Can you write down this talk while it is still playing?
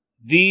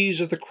These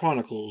are the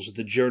chronicles of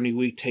the journey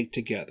we take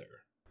together.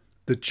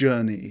 The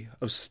journey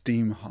of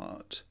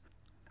Steamheart,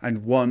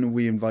 and one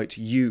we invite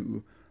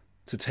you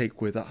to take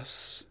with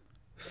us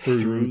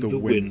through the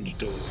wind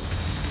door.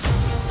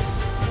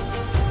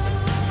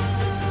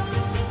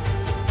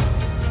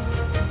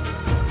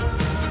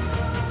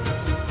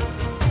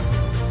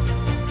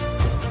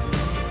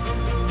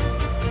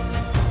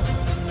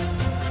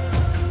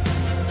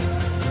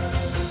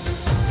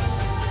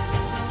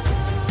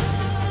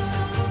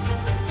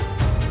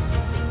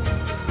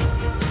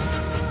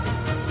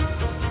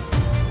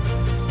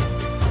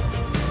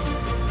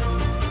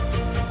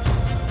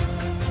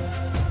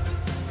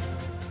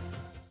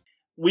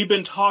 We've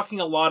been talking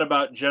a lot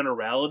about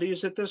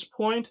generalities at this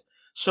point,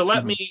 so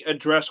let me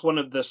address one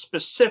of the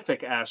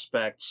specific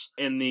aspects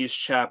in these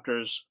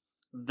chapters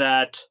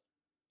that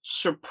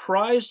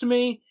surprised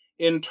me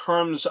in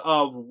terms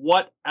of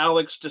what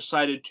Alex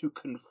decided to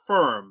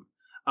confirm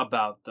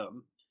about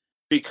them.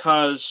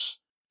 Because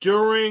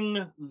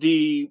during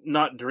the,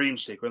 not dream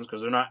sequence,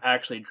 because they're not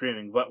actually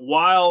dreaming, but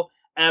while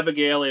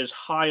Abigail is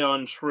high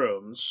on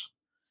shrooms,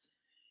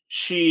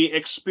 she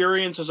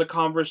experiences a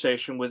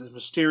conversation with the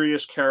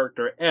mysterious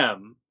character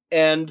M,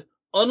 and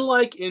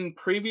unlike in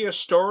previous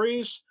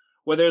stories,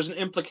 where there's an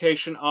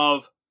implication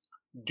of,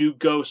 do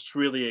ghosts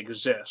really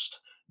exist?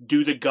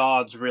 Do the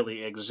gods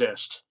really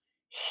exist?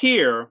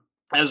 Here,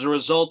 as a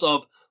result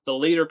of the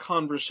later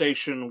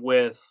conversation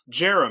with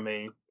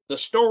Jeremy, the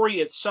story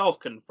itself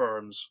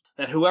confirms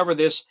that whoever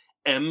this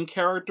M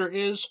character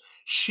is,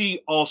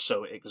 she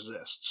also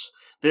exists.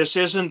 This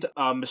isn't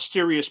a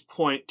mysterious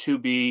point to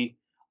be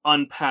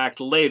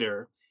unpacked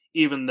later,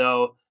 even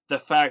though the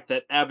fact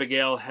that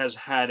Abigail has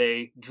had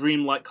a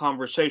dreamlike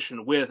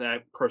conversation with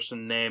a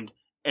person named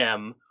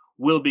M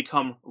will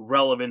become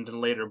relevant in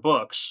later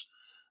books.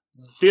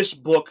 This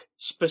book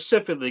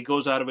specifically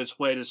goes out of its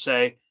way to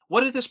say,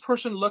 what did this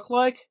person look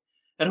like?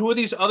 And who are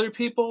these other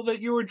people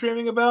that you were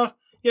dreaming about?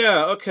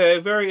 Yeah, okay,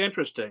 very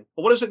interesting.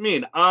 But what does it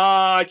mean?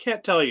 I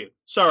can't tell you.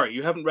 Sorry,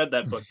 you haven't read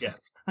that book yet.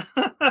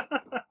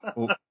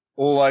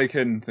 All I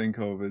can think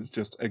of is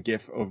just a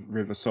gif of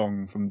River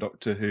Song from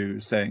Doctor Who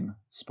saying,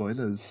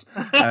 spoilers,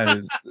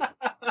 as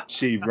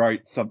she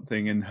writes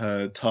something in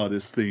her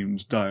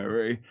TARDIS-themed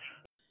diary.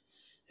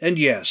 And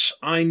yes,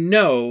 I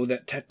know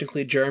that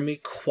technically Jeremy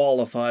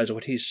qualifies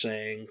what he's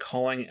saying,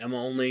 calling Emma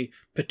only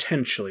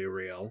potentially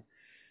real.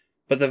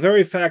 But the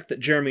very fact that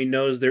Jeremy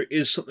knows there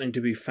is something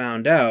to be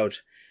found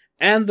out,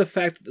 and the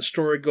fact that the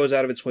story goes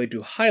out of its way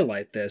to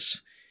highlight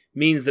this,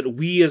 means that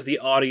we as the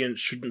audience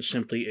shouldn't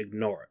simply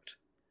ignore it.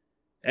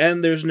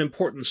 And there's an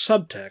important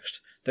subtext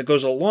that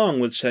goes along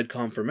with said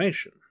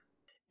confirmation.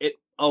 It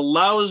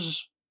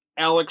allows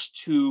Alex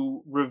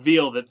to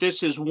reveal that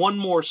this is one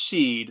more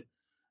seed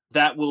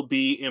that will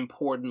be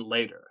important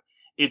later.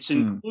 Its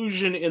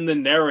inclusion in the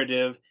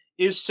narrative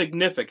is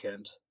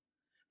significant,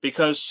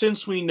 because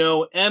since we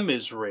know M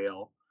is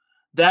real,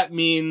 that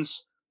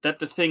means that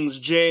the things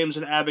James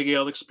and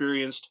Abigail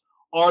experienced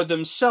are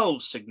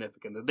themselves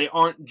significant, that they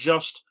aren't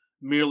just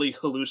merely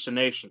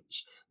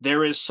hallucinations.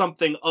 There is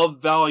something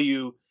of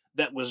value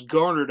that was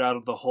garnered out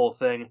of the whole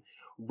thing,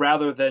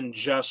 rather than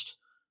just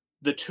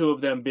the two of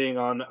them being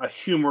on a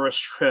humorous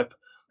trip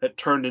that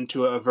turned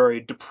into a very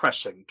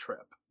depressing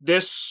trip.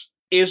 This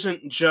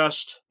isn't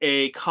just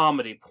a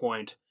comedy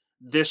point.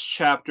 This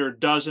chapter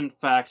does in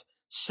fact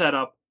set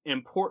up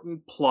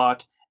important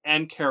plot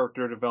and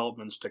character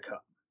developments to come.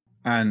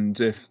 And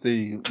if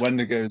the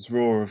Wendigos'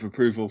 roar of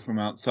approval from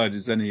outside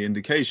is any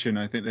indication,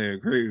 I think they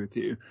agree with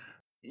you.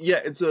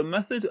 Yeah, it's a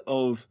method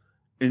of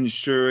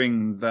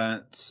ensuring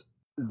that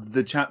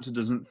the chapter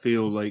doesn't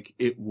feel like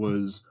it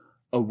was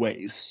a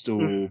waste,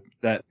 or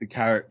that the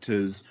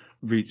characters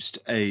reached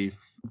a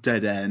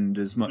dead end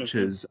as much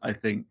as I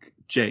think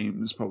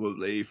James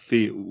probably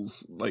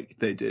feels like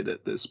they did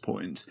at this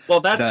point. Well,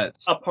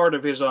 that's a part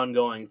of his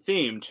ongoing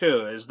theme,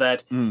 too, is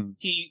that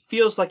he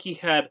feels like he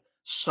had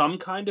some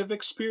kind of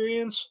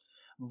experience,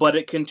 but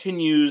it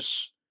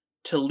continues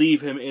to leave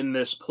him in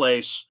this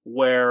place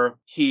where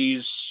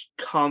he's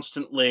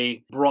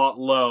constantly brought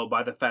low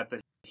by the fact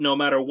that no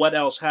matter what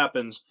else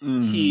happens,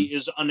 he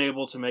is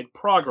unable to make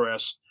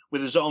progress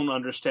with his own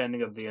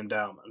understanding of the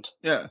endowment.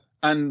 Yeah,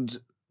 and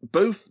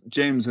both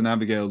James and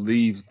Abigail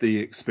leave the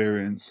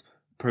experience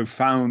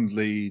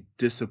profoundly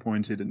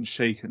disappointed and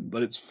shaken,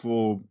 but it's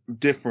for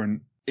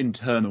different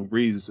internal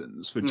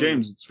reasons. For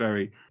James, it's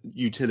very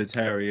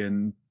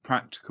utilitarian,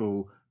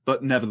 practical,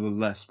 but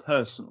nevertheless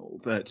personal,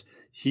 that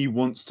he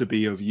wants to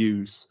be of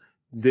use.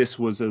 This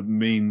was a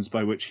means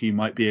by which he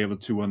might be able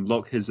to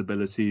unlock his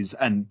abilities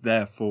and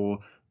therefore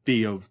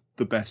be of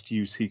the best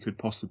use he could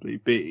possibly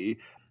be.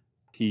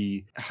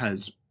 He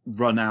has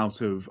run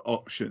out of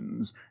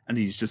options and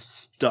he's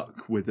just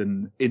stuck with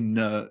an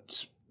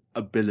inert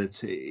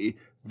ability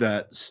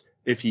that,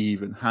 if he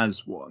even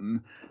has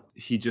one,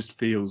 he just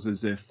feels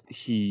as if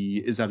he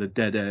is at a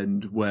dead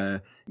end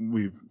where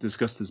we've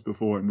discussed this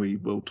before and we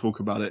will talk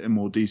about it in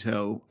more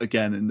detail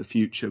again in the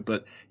future,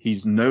 but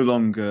he's no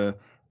longer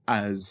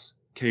as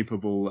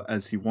capable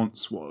as he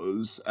once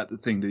was at the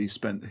thing that he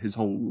spent his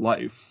whole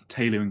life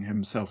tailoring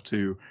himself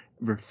to,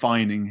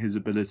 refining his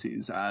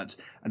abilities at,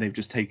 and they've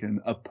just taken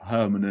a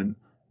permanent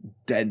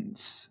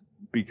dent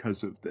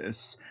because of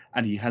this,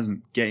 and he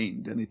hasn't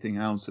gained anything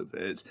out of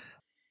it.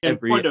 In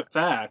point of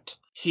fact,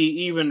 he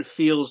even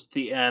feels at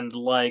the end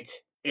like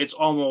it's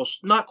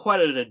almost not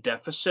quite at a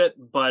deficit,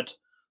 but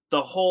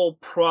the whole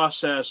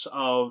process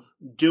of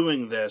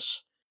doing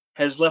this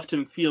has left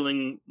him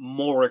feeling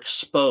more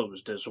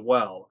exposed as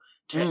well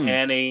to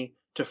Annie,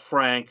 to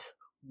Frank,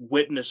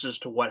 witnesses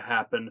to what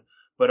happened,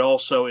 but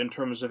also in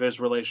terms of his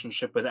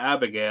relationship with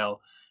Abigail,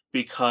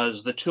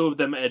 because the two of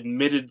them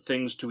admitted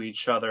things to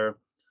each other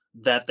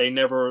that they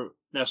never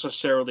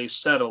necessarily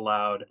said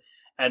aloud,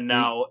 and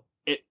now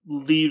it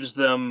leaves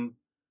them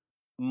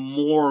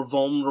more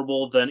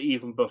vulnerable than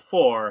even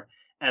before,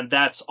 and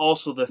that's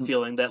also the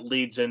feeling that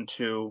leads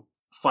into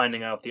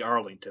finding out the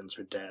Arlingtons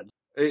are dead.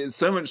 It's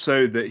so much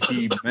so that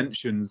he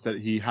mentions that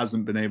he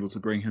hasn't been able to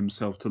bring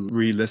himself to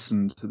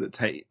re-listen to the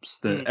tapes,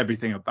 that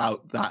everything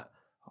about that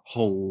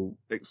whole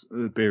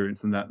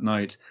experience and that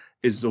night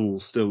is all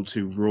still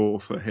too raw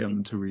for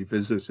him to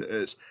revisit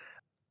it.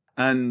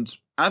 And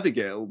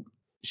Abigail,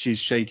 she's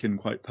shaken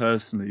quite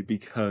personally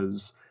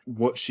because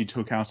what she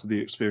took out of the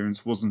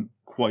experience wasn't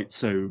quite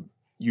so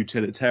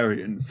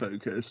utilitarian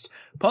focused,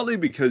 partly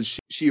because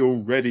she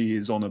already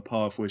is on a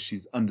path where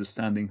she's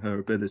understanding her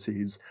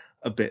abilities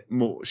a bit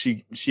more.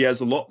 She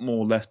has a lot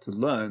more left to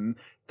learn,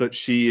 but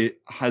she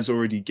has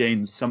already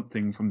gained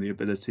something from the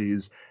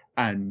abilities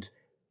and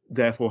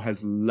therefore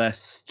has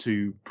less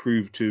to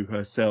prove to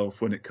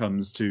herself when it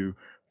comes to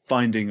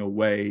finding a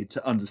way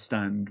to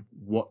understand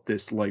what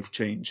this life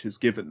change has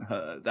given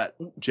her that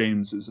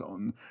James is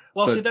on.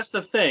 Well, see, that's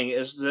the thing,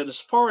 is that as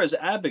far as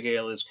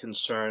Abigail is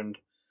concerned,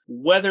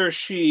 whether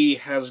she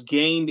has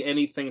gained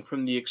anything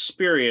from the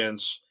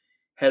experience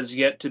has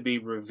yet to be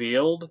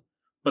revealed,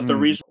 but the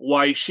reason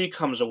why she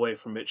comes away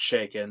from it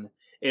shaken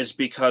is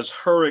because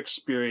her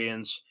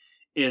experience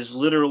is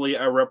literally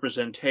a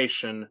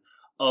representation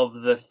of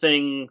the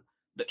thing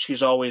that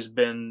she's always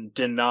been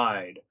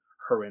denied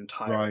her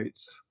entire life.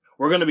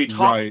 We're going to be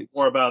talking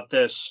more about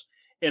this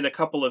in a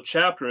couple of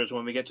chapters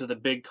when we get to the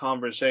big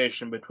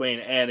conversation between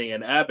Annie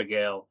and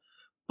Abigail.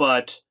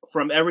 But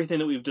from everything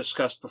that we've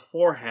discussed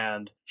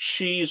beforehand,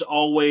 she's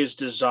always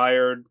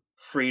desired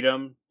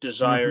freedom,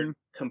 desired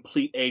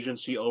complete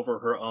agency over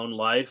her own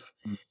life.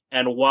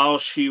 And while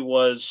she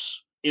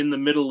was in the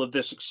middle of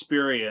this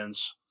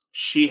experience,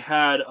 she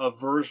had a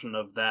version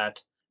of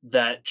that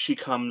she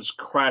comes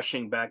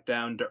crashing back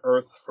down to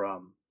earth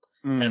from.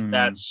 And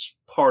that's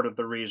part of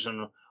the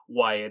reason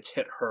why it's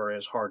hit her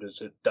as hard as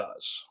it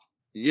does.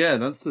 Yeah,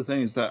 that's the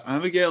thing, is that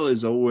Abigail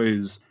is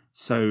always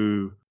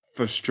so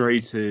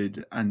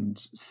frustrated and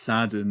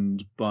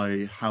saddened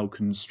by how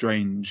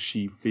constrained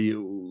she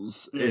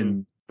feels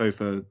in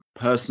both a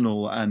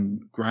personal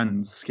and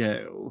grand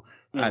scale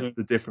at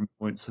the different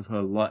points of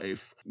her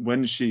life.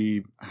 When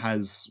she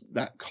has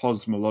that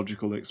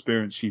cosmological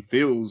experience, she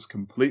feels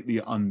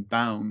completely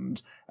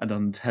unbound and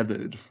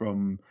untethered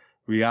from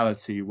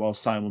reality while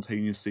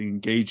simultaneously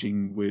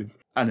engaging with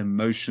an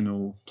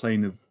emotional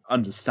plane of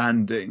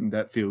understanding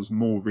that feels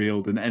more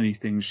real than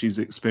anything she's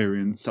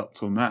experienced up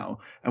till now.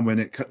 And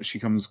when she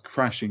comes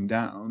crashing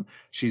down,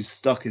 she's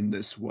stuck in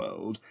this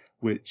world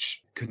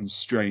which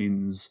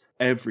constrains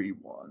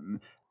everyone.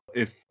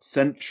 If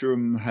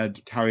Centrum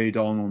had carried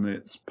on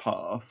its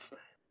path...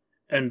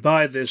 And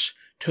by this,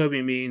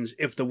 Toby means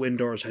if the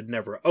Windors had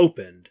never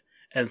opened,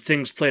 and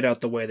things played out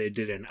the way they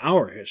did in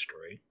our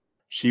history,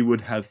 she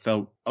would have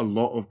felt a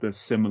lot of the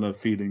similar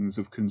feelings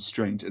of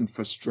constraint and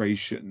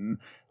frustration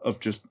of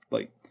just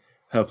like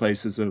her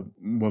place as a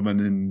woman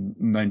in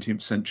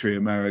 19th century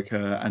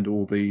America and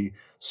all the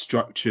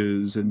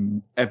structures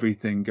and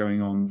everything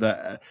going on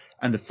there.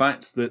 And the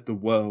fact that the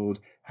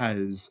world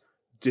has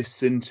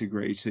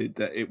disintegrated,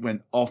 that it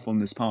went off on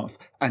this path,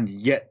 and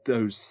yet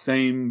those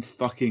same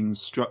fucking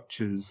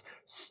structures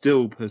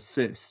still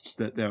persist,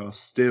 that there are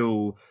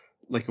still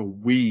like a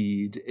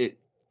weed, it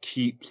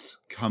keeps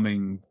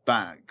coming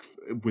back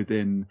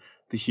within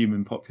the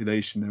human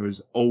population. There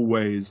is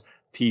always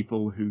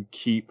people who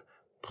keep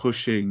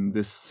pushing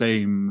this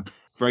same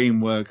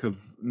framework of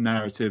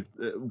narrative,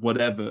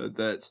 whatever,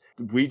 that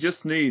we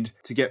just need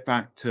to get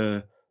back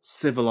to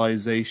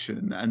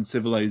civilization, and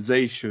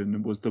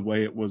civilization was the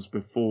way it was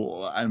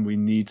before, and we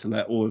need to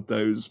let all of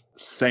those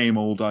same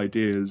old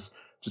ideas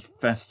just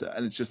fester.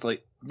 And it's just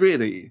like,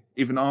 really,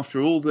 even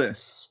after all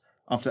this,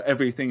 after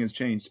everything has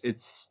changed,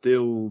 it's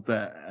still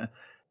there.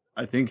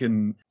 I think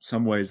in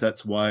some ways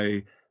that's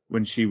why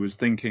when she was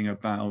thinking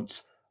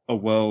about a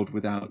world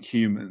without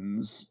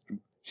humans,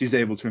 she's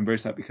able to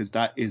embrace that, because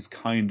that is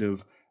kind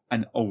of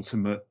an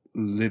ultimate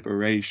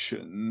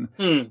liberation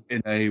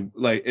in a,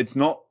 like, it's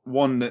not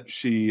one that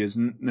she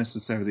isn't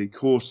necessarily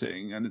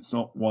courting, and it's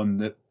not one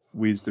that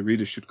we as the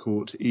reader should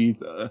court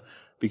either,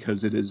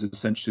 because it is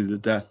essentially the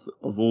death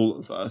of all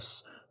of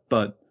us,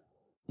 but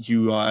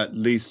you are at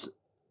least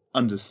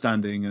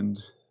understanding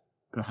and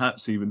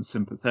perhaps even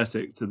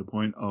sympathetic to the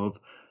point of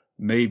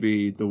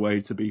maybe the way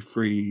to be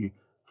free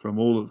from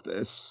all of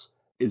this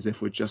is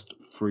if we're just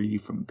free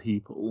from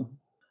people.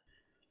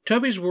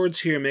 Toby's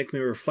words here make me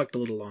reflect a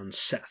little on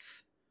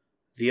Seth,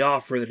 the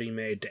offer that he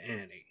made to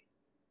Annie,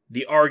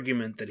 the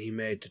argument that he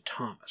made to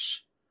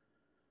Thomas.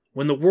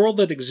 When the world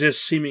that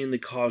exists seemingly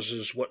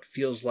causes what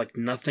feels like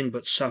nothing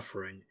but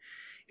suffering,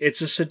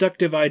 it's a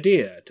seductive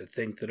idea to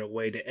think that a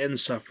way to end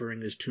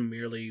suffering is to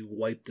merely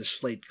wipe the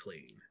slate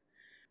clean.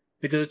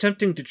 Because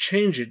attempting to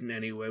change it in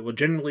any way will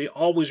generally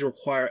always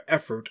require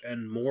effort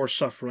and more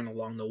suffering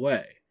along the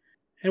way.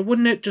 And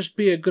wouldn't it just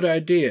be a good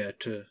idea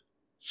to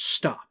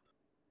stop?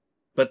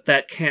 But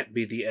that can't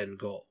be the end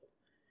goal.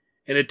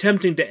 In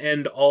attempting to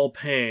end all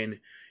pain,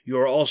 you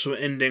are also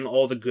ending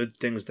all the good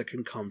things that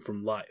can come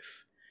from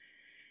life.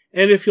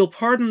 And if you'll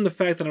pardon the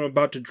fact that I'm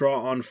about to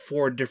draw on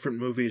 4 different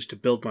movies to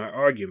build my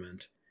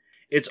argument,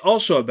 it's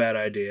also a bad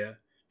idea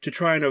to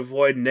try and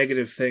avoid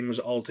negative things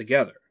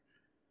altogether.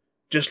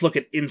 Just look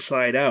at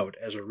Inside Out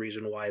as a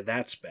reason why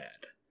that's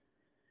bad.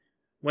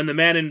 When the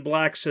man in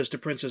black says to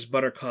Princess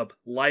Buttercup,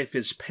 "Life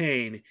is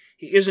pain,"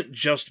 he isn't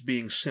just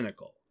being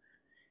cynical.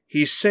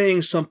 He's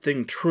saying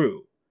something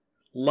true.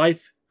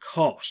 Life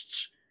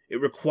costs.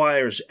 It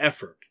requires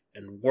effort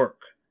and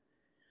work.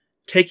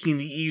 Taking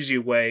the easy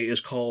way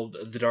is called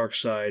the dark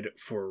side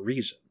for a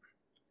reason.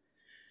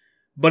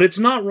 But it's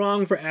not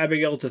wrong for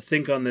Abigail to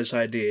think on this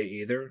idea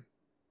either,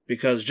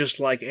 because just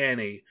like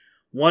Annie,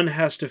 one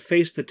has to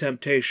face the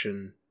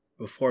temptation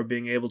before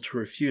being able to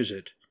refuse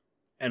it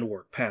and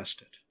work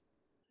past it.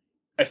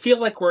 I feel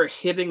like we're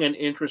hitting an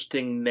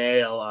interesting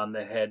nail on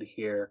the head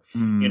here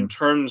in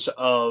terms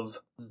of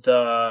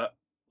the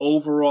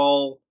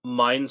overall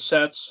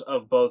mindsets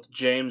of both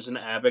James and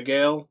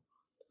Abigail.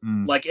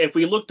 Like, if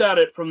we looked at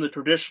it from the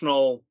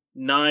traditional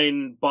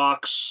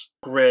 9-box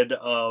grid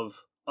of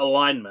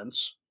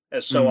alignments,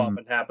 as so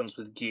often happens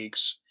with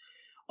geeks,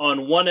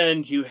 on one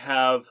end you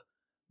have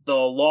the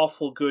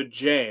lawful good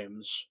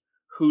James,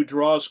 who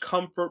draws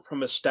comfort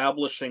from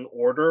establishing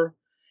order,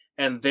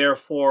 and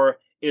therefore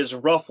is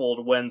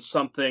ruffled when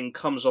something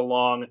comes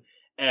along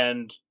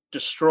and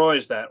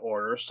destroys that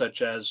order,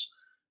 such as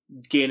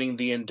gaining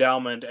the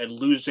endowment and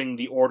losing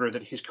the order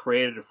that he's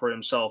created for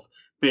himself,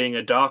 being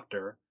a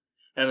doctor.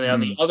 And then on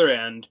the other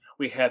end,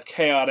 we have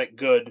chaotic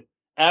good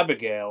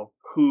Abigail,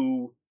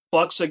 who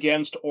bucks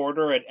against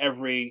order at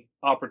every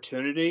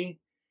opportunity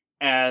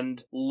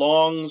and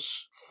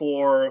longs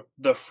for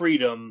the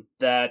freedom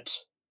that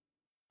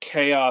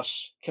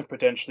chaos can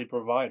potentially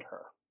provide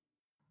her.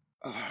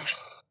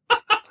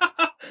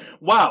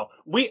 Wow.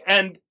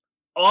 And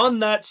on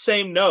that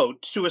same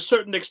note, to a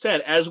certain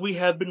extent, as we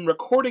have been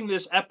recording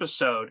this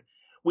episode,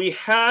 we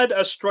had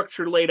a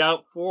structure laid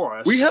out for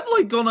us. We have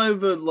gone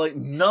over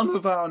none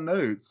of our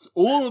notes.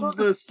 All of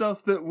the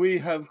stuff that we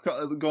have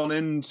gone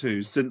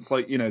into since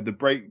the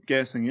break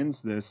getting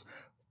into this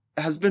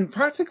has been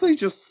practically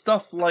just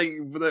stuff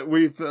that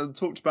we've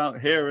talked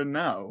about here and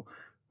now.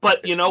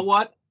 But you know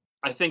what?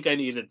 I think I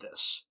needed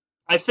this.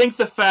 I think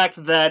the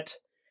fact that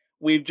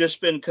we've just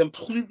been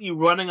completely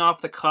running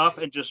off the cuff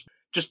and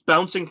just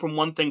bouncing from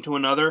one thing to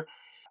another,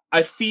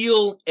 I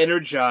feel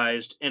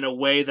energized in a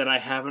way that I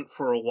haven't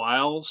for a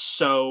while.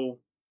 So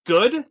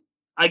good.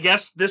 I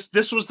guess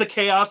this was the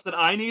chaos that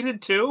I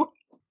needed too.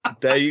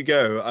 There you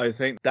go. I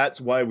think that's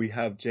why we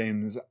have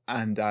James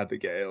and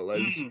Abigail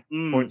as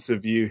points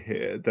of view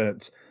here,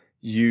 that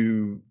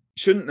you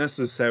shouldn't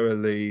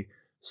necessarily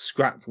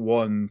scrap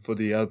one for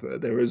the other.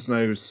 There is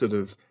no sort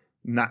of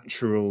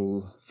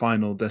natural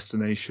final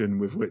destination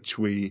with which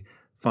we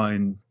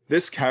find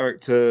this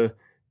character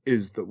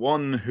is the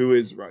one who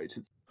is right.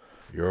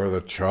 You're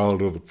the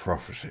child of the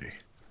prophecy.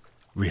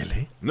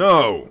 Really?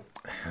 No!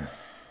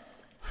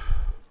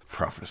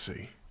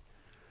 Prophecy.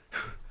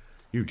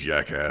 You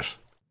jackass.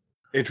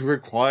 It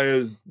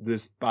requires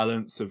this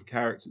balance of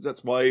characters.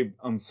 That's why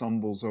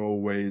ensembles are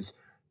always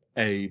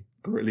a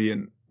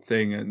brilliant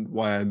thing, and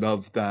why I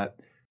love that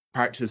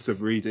practice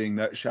of reading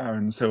that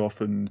Sharon so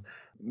often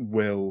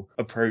will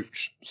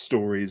approach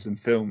stories and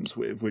films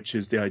with, which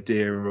is the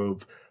idea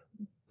of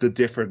the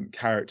different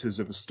characters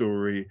of a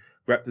story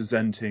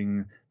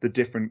representing the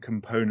different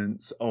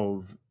components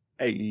of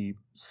a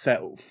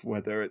self,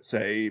 whether it's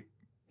a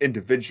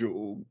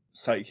individual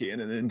psyche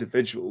and an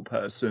individual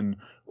person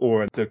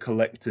or the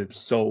collective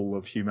soul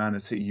of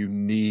humanity. You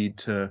need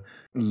to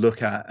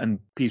look at and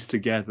piece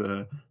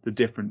together the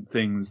different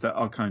things that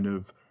are kind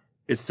of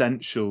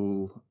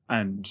essential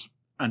and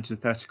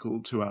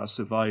antithetical to our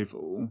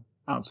survival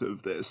out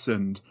of this.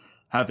 And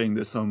having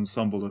this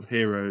ensemble of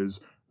heroes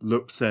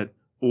looks at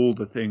all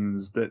the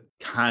things that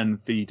can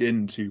feed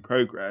into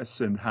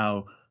progress and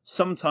how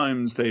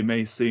sometimes they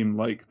may seem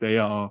like they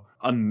are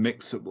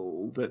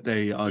unmixable, that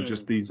they are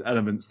just these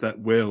elements that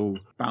will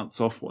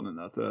bounce off one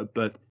another,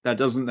 but that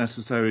doesn't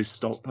necessarily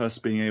stop us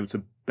being able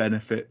to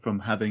benefit from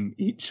having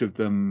each of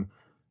them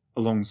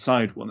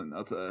alongside one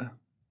another.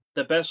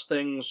 The best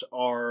things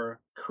are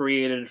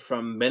created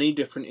from many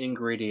different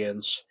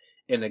ingredients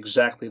in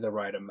exactly the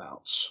right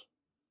amounts.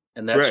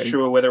 And that's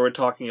true whether we're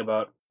talking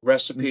about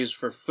recipes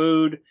for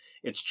food,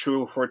 it's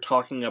true if we're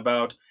talking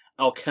about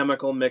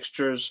alchemical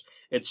mixtures.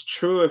 It's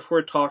true if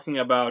we're talking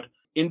about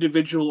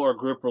individual or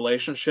group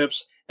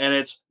relationships, and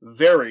it's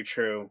very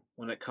true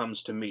when it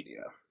comes to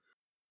media.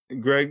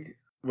 Greg,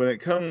 when it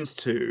comes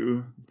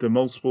to the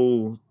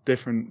multiple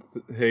different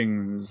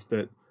things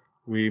that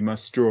we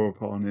must draw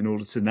upon in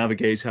order to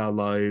navigate our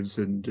lives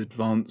and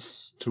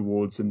advance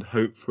towards and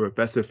hope for a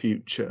better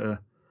future,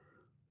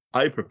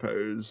 I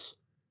propose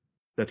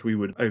that we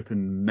would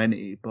open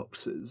many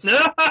boxes.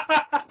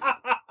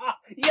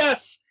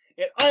 Yes!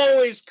 It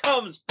always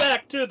comes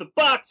back to the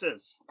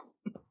boxes!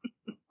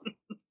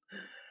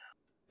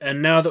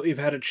 And now that we've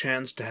had a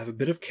chance to have a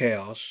bit of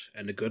chaos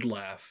and a good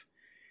laugh,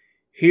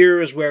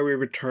 here is where we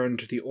return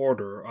to the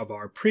order of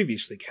our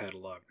previously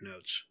catalogued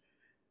notes,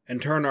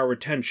 and turn our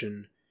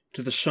attention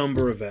to the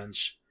somber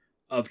events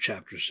of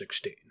Chapter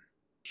 16.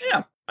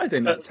 Yeah, I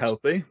think that's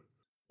healthy.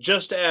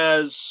 Just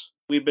as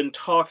we've been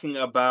talking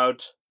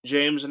about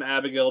James and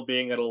Abigail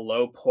being at a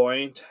low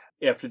point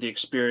after the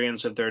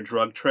experience of their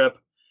drug trip,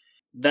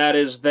 that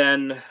is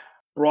then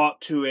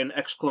brought to an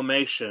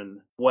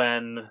exclamation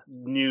when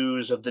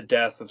news of the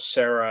death of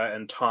Sarah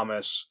and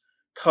Thomas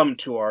come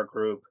to our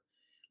group,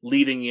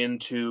 leading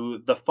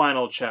into the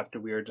final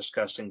chapter we are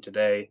discussing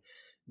today,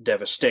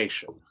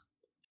 Devastation.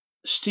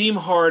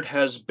 Steamheart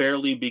has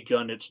barely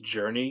begun its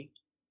journey,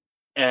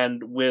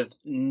 and with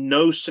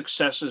no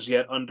successes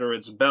yet under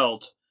its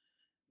belt,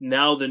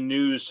 now the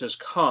news has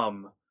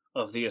come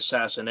of the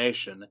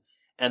assassination,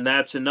 and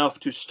that's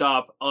enough to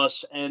stop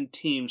us and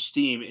Team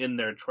Steam in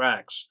their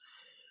tracks.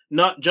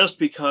 Not just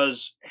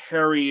because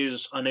Harry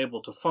is unable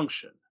to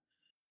function.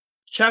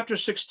 Chapter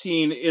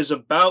 16 is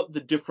about the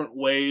different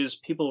ways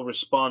people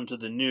respond to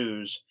the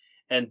news,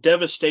 and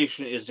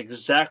Devastation is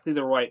exactly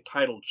the right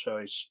title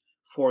choice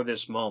for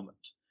this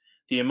moment.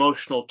 The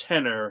emotional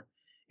tenor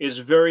is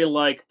very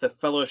like the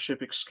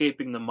Fellowship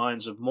escaping the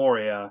mines of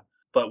Moria,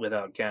 but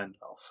without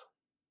Gandalf.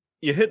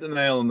 You hit the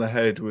nail on the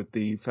head with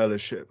the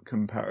Fellowship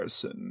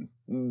comparison.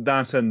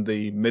 That and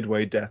the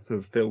midway death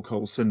of Phil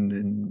Coulson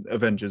in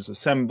Avengers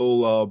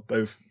Assemble are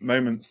both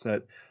moments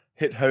that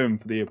hit home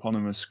for the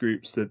eponymous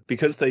groups, that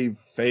because they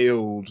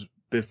failed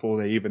before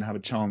they even have a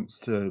chance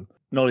to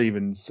not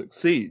even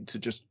succeed, to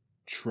just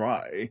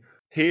try.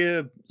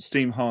 Here,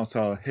 Steamheart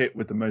are hit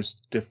with the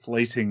most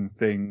deflating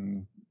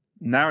thing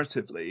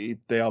narratively.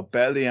 They are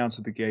barely out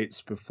of the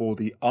gates before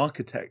the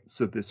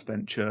architects of this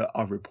venture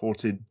are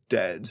reported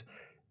dead.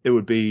 It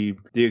would be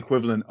the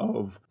equivalent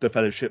of the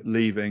Fellowship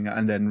leaving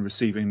and then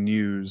receiving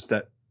news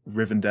that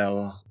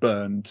Rivendell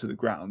burned to the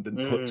ground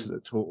and put to the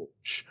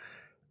torch.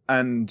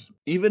 And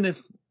even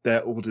if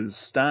their orders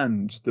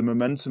stand, the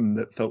momentum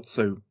that felt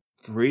so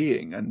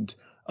freeing and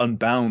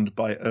unbound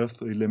by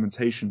earthly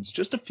limitations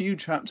just a few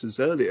chapters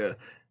earlier,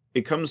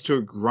 it comes to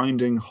a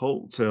grinding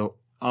halt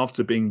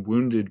after being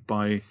wounded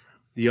by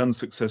the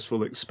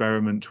unsuccessful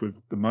experiment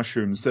with the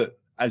mushrooms that,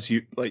 as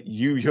you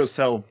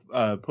yourself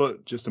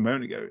put just a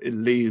moment ago, it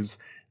leaves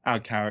our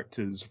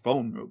characters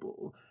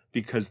vulnerable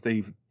because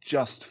they've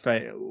just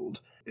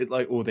failed.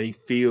 Or they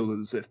feel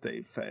as if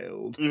they've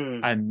failed,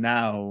 and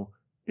now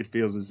it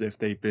feels as if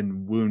they've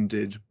been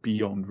wounded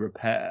beyond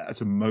repair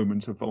at a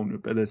moment of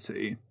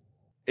vulnerability.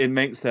 It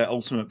makes their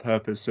ultimate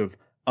purpose of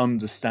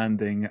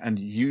understanding and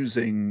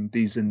using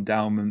these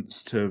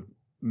endowments to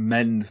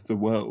mend the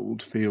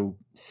world feel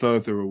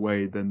further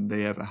away than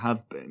they ever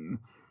have been.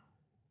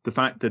 The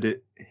fact that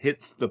it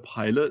hits the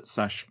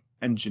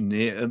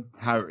pilot/engineer,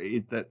 Harry,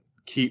 that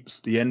keeps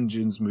the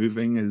engines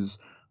moving is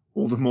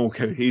all the more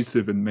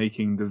cohesive in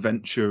making the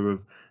venture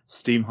of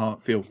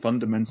Steamheart feel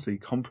fundamentally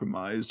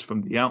compromised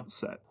from the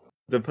outset.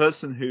 The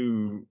person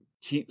who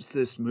keeps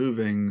this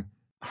moving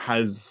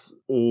has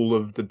all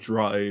of the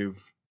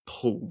drive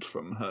pulled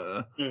from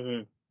her.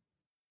 Mm-hmm.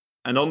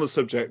 And on the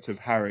subject of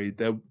Harry,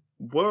 there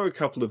were a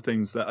couple of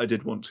things that I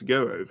did want to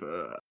go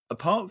over.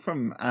 Apart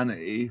from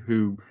Annie,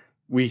 who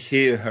we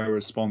hear her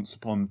response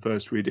upon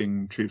first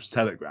reading Truth's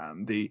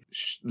telegram, the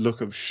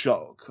look of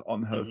shock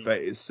on her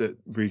face at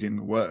reading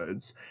the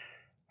words,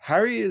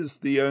 Harry is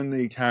the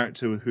only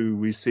character who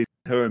we see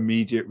her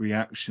immediate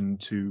reaction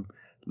to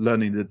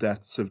learning the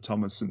deaths of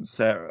Thomas and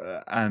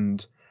Sarah,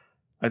 and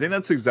I think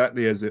that's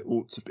exactly as it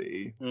ought to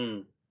be.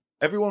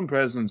 Everyone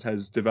present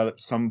has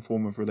developed some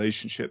form of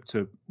relationship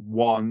to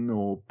one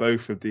or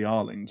both of the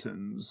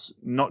Arlingtons,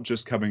 not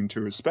just coming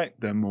to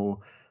respect them or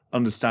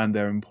understand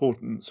their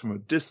importance from a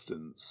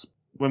distance.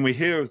 When we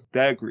hear of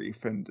their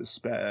grief and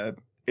despair,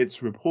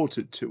 it's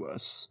reported to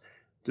us,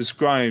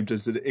 described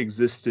as it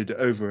existed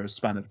over a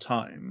span of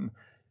time.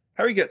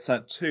 Harry gets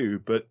that too,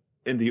 but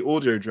in the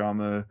audio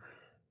drama,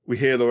 we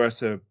hear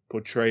Loretta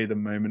portray the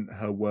moment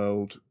her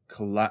world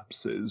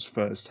collapses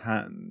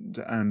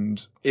firsthand,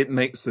 and it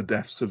makes the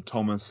deaths of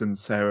Thomas and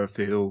Sarah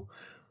feel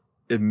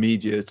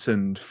immediate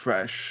and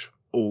fresh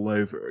all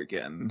over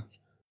again.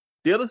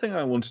 The other thing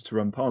I wanted to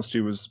run past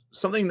you was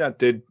something that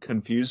did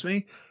confuse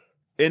me.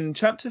 In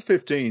chapter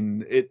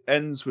 15, it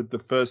ends with the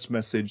first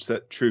message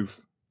that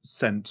Truth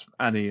sent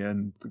Annie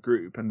and the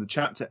group, and the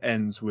chapter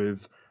ends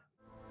with,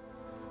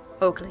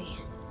 Oakley,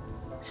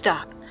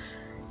 stop.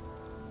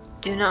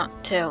 Do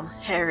not tell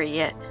Harry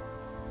yet.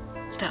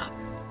 Stop.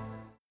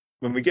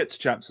 When we get to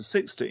chapter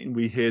 16,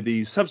 we hear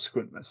the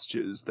subsequent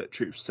messages that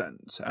Truth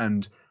sent,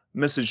 and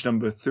message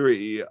number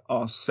 3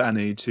 asks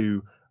Annie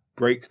to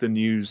break the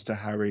news to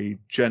Harry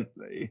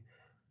gently.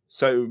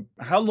 So,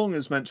 how long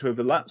is meant to have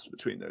elapsed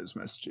between those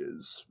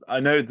messages? I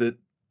know that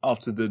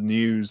after the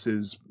news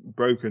is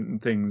broken,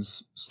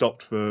 things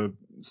stopped for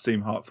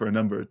Steamheart for a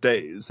number of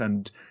days,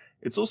 and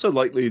it's also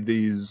likely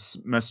these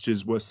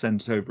messages were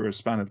sent over a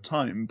span of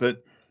time,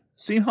 but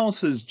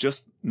Steamheart is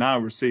just now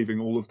receiving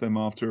all of them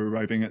after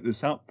arriving at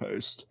this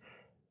outpost.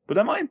 But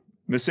am I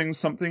missing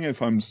something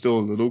if I'm still a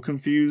little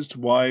confused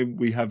why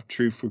we have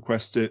Truth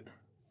request it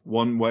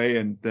one way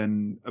and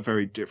then a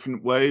very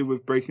different way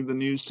with breaking the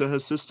news to her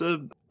sister?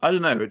 I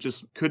don't know, it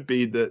just could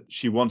be that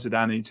she wanted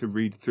Annie to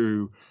read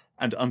through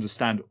and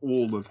understand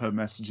all of her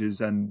messages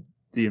and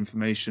the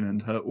information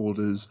and her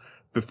orders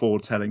before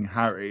telling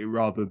Harry,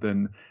 rather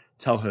than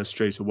tell her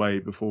straight away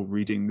before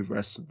reading the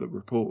rest of the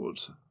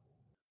report.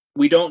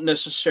 We don't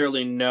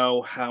necessarily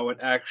know how it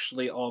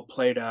actually all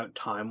played out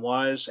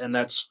time-wise, and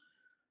that's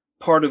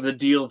part of the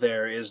deal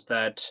there, is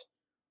that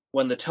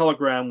when the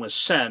telegram was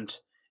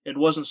sent, it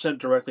wasn't sent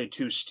directly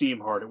to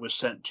Steamheart, it was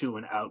sent to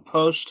an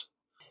outpost.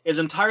 It's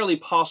entirely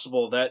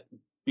possible that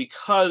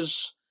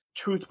because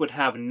Truth would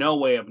have no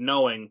way of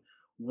knowing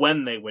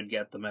when they would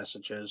get the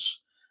messages,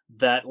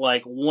 that,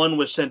 like, one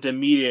was sent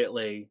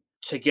immediately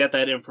to get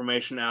that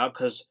information out,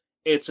 because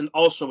it's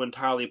also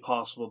entirely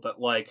possible that,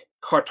 like,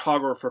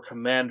 cartographer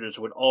commanders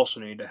would also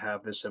need to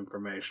have this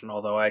information,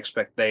 although I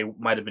expect they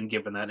might have been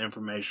given that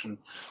information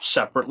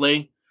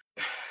separately.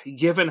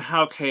 Given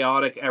how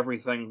chaotic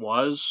everything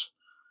was,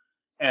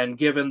 and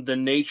given the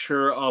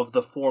nature of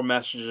the 4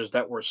 messages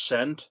that were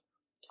sent,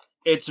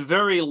 it's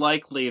very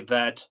likely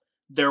that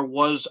there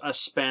was a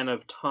span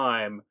of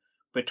time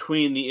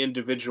between the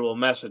individual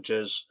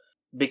messages,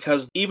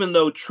 because even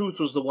though Truth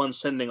was the one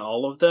sending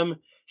all of them,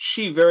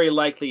 she very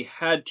likely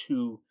had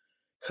to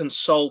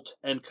consult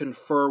and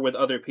confer with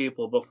other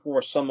people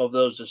before some of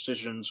those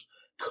decisions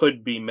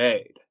could be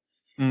made.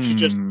 She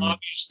just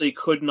obviously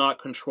could not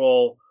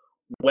control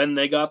when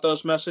they got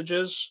those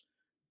messages,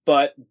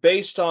 but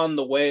based on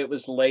the way it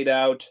was laid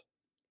out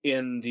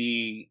in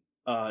the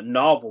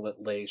novel,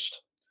 at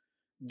least,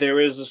 there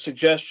is a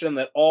suggestion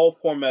that all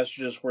 4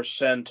 messages were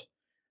sent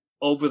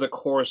over the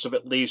course of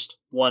at least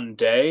one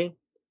day,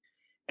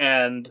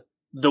 and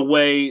the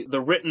way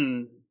the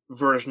written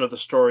version of the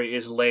story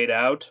is laid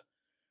out,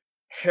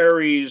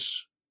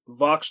 Harry's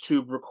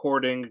VoxTube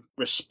recording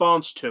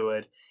response to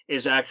it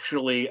is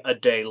actually a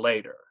day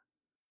later.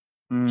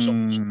 So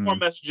those 4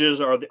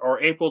 messages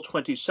are April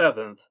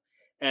 27th,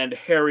 and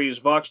Harry's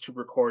VoxTube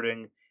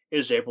recording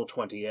is April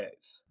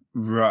 28th.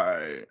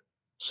 Right.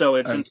 So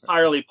it's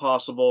entirely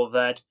possible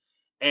that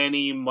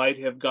Annie might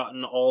have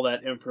gotten all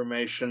that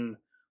information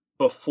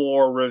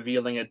before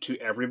revealing it to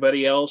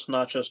everybody else,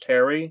 not just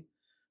Harry.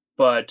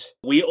 But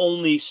we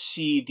only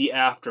see the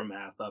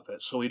aftermath of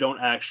it, so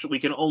we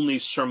can only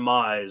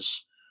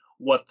surmise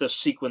what the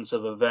sequence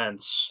of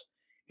events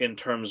in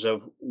terms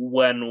of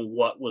when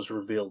what was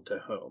revealed to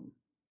whom.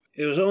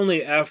 It was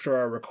only after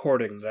our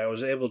recording that I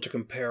was able to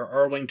compare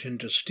Arlington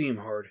to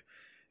Steamheart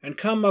and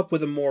come up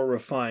with a more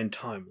refined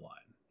timeline.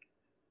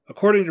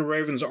 According to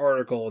Raven's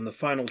article in the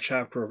final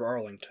chapter of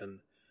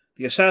Arlington,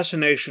 the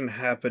assassination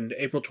happened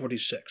April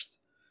 26th,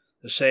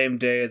 the same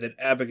day that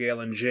Abigail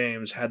and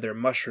James had their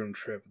mushroom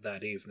trip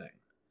that evening.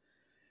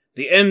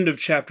 The end of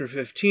chapter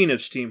 15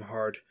 of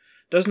Steamheart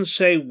doesn't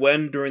say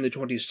when during the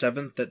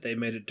 27th that they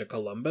made it to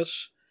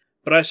Columbus,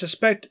 but I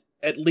suspect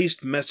at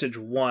least message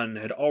 1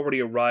 had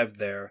already arrived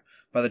there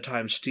by the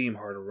time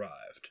Steamheart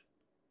arrived.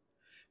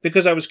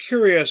 Because I was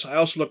curious, I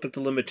also looked at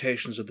the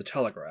limitations of the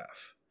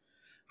telegraph.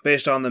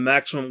 Based on the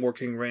maximum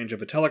working range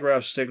of a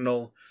telegraph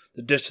signal,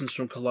 the distance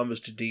from Columbus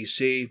to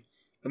DC,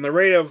 and the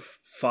rate of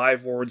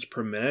 5 words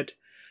per minute,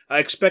 I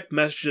expect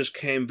messages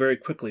came very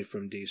quickly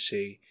from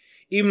DC,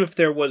 even if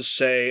there was,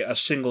 say, a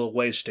single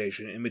way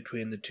station in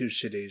between the 2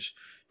 cities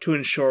to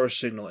ensure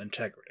signal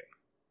integrity.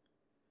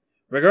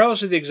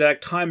 Regardless of the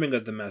exact timing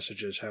of the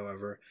messages,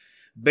 however,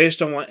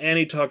 based on what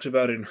Annie talks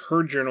about in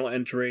her journal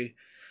entry,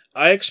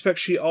 I expect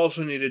she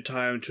also needed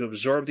time to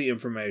absorb the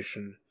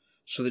information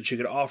so that she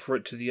could offer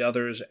it to the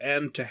others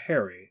and to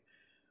Harry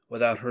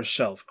without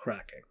herself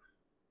cracking.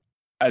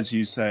 As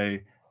you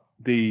say,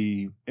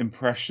 the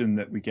impression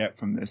that we get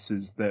from this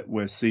is that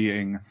we're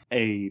seeing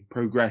a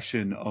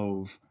progression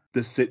of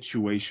the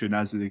situation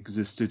as it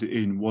existed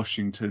in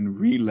Washington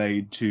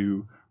relayed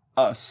to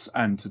us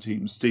and to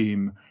Team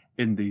Steam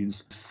in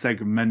these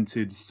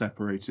segmented,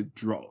 separated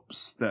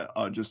drops that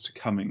are just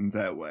coming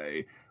their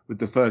way, with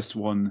the first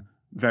one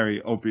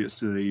very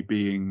obviously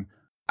being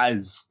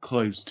as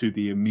close to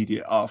the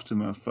immediate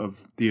aftermath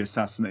of the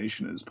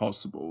assassination as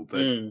possible.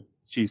 That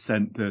she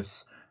sent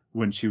this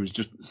when she was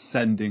just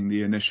sending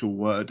the initial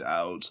word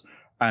out,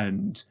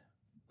 and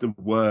the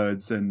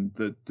words and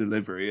the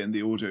delivery and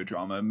the audio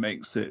drama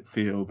makes it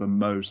feel the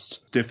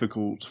most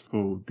difficult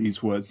for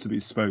these words to be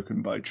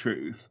spoken by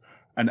Truth.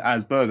 And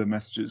as further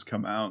messages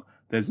come out,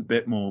 there's a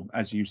bit more,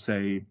 as you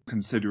say,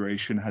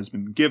 consideration has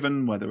been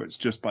given, whether it's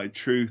just by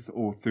truth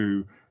or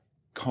through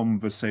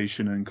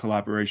conversation and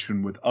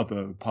collaboration with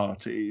other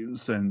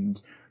parties,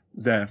 and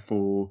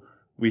therefore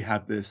we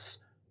have this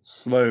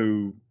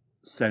slow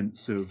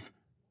sense of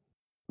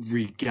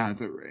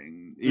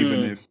regathering,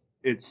 even if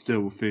it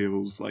still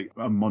feels like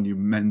a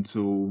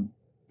monumental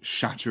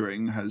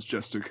shattering has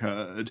just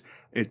occurred.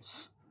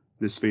 It's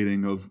this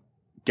feeling of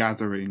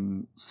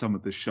gathering some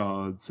of the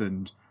shards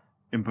and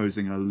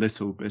imposing a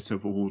little bit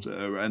of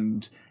order,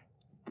 and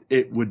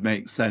it would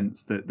make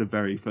sense that the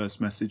very first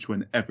message,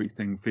 when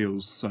everything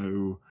feels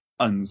so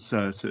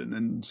uncertain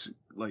and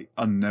like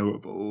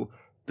unknowable,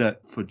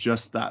 that for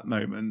just that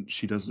moment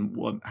she doesn't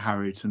want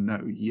Harry to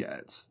know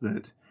yet,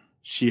 that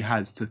she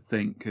has to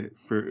think it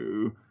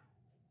through,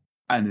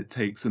 and it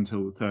takes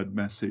until the third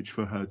message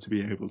for her to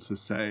be able to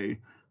say,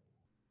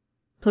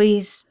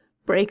 "Please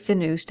break the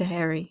news to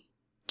Harry.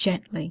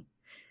 Gently.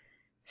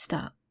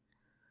 Stop."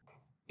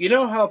 You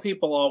know how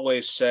people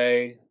always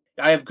say,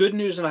 I have good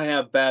news and I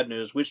have bad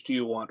news. Which do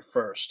you want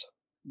first?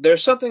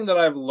 There's something that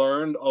I've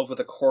learned over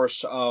the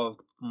course of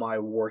my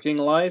working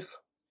life,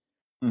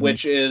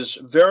 which is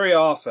very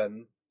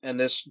often, and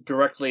this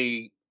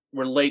directly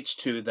relates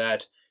to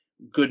that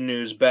good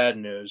news, bad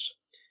news,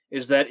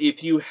 is that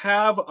if you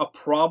have a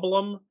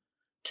problem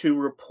to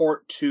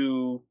report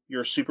to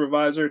your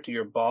supervisor, to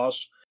your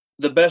boss,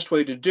 the best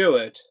way to do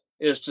it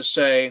is to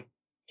say,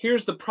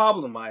 here's the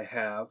problem I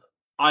have.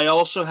 I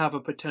also have a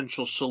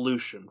potential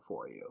solution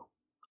for you.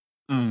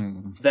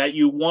 That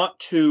you want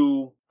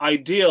to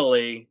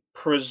ideally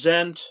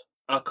present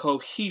a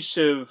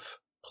cohesive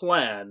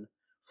plan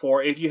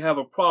for, if you have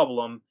a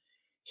problem,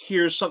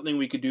 here's something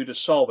we could do to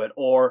solve it,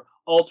 or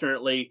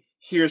alternately,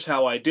 here's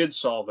how I did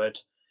solve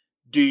it.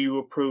 Do you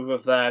approve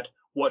of that?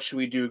 What should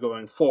we do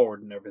going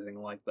forward, and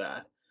everything like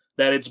that.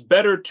 That it's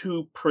better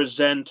to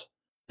present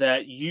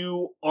that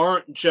you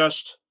aren't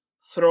just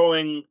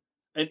throwing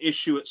an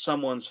issue at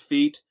someone's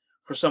feet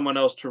for someone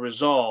else to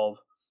resolve,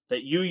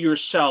 that you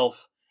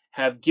yourself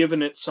have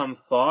given it some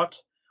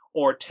thought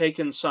or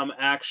taken some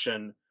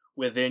action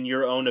within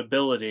your own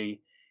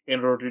ability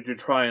in order to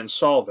try and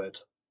solve it.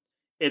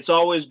 It's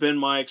always been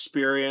my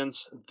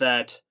experience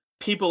that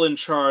people in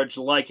charge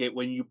like it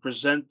when you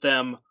present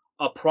them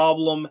a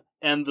problem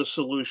and the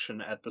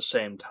solution at the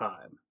same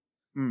time.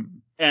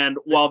 And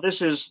while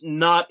this is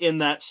not in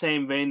that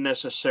same vein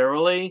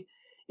necessarily,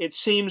 it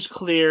seems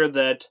clear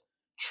that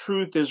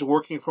Truth is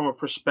working from a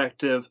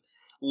perspective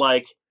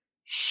like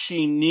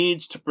she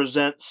needs to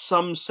present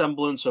some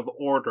semblance of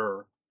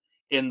order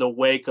in the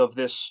wake of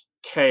this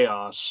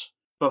chaos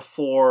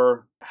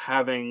before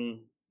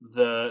having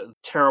the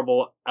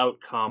terrible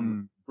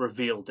outcome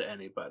revealed to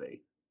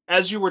anybody.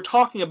 As you were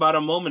talking about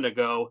a moment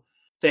ago,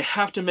 they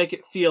have to make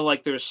it feel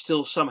like there's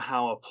still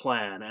somehow a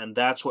plan, and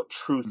that's what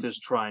Truth is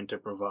trying to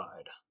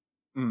provide.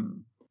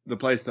 The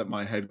place that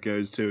my head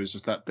goes to is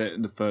just that bit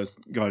in the first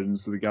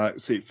Guardians of the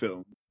Galaxy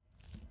film.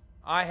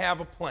 I have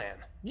a plan.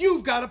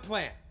 You've got a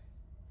plan.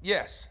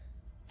 Yes.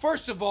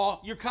 First of all,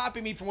 you're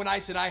copying me from when I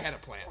said I had a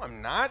plan. No,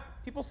 I'm not.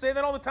 People say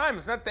that all the time.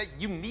 It's not that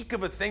unique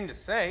of a thing to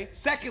say.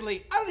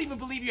 Secondly, I don't even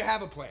believe you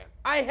have a plan.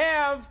 I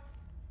have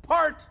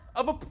part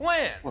of a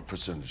plan. What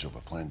percentage of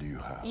a plan do you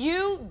have?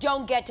 You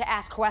don't get to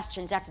ask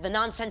questions after the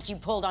nonsense you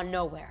pulled on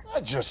Nowhere.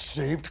 I just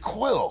saved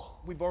Quill.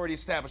 We've already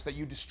established that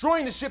you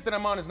destroying the ship that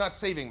I'm on is not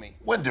saving me.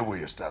 When did we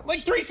establish?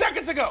 Like 3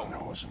 seconds ago! No,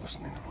 I wasn't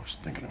listening. I was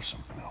thinking of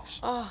something else.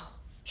 Oh.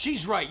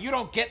 She's right. You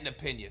don't get an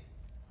opinion.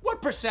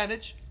 What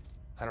percentage?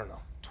 I don't know.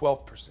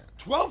 12%.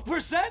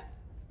 12%?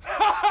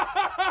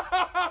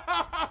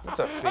 That's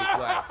a fake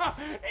laugh.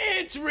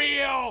 It's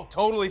real!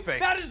 Totally fake.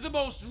 That is the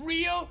most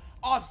real,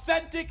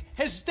 authentic,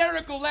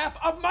 hysterical laugh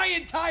of my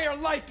entire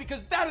life,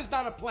 because that is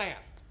not a plan.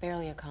 It's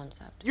barely a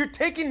concept. You're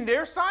taking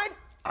their side?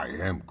 I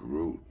am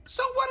Groot.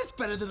 So what? It's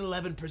better than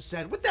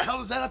 11%. What the hell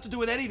does that have to do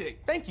with anything?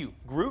 Thank you,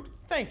 Groot.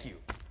 Thank you.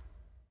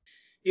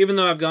 Even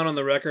though I've gone on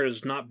the record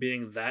as not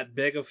being that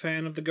big a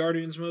fan of the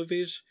Guardians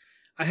movies,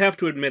 I have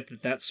to admit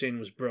that that scene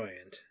was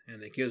brilliant,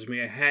 and it gives me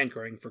a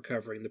hankering for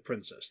covering the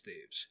Princess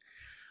Thieves.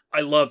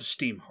 I love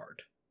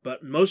Steamheart,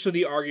 but most of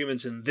the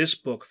arguments in this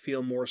book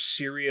feel more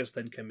serious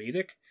than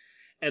comedic,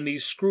 and the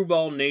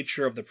screwball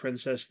nature of the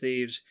Princess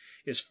Thieves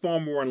is far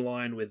more in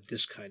line with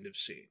this kind of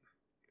scene.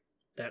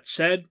 That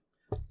said,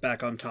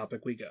 back on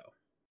topic we go.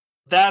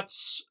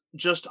 That's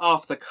just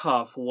off the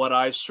cuff what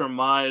I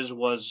surmise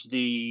was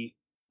the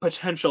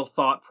potential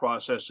thought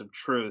process of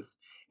Truth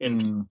in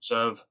terms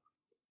of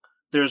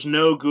there's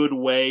no good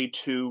way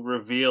to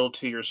reveal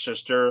to your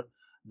sister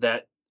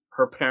that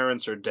her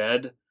parents are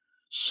dead,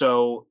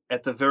 so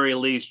at the very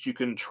least you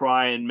can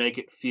try and make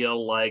it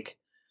feel like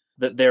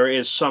that there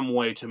is some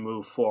way to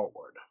move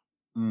forward.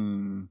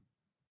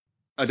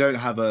 I don't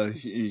have a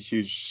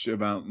huge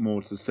amount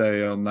more to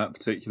say on that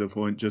particular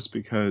point, just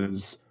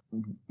because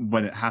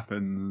when it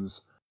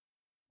happens,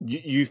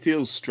 you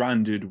feel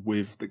stranded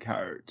with the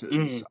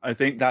characters. I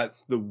think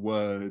that's the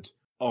word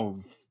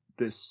of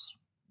this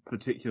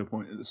particular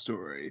point of the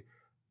story.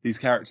 These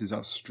characters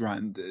are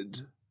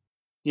stranded.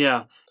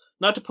 Yeah.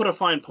 Not to put a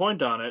fine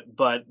point on it,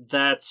 but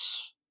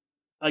that's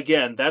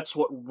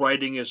what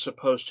writing is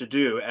supposed to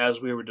do,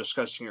 as we were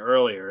discussing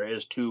earlier,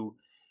 is to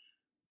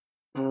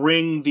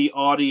bring the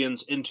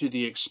audience into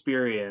the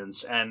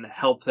experience and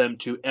help them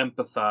to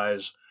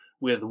empathize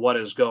with what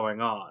is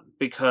going on.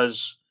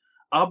 Because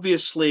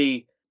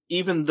obviously,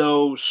 even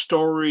though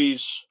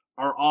stories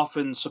are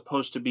often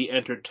supposed to be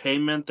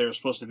entertainment, they're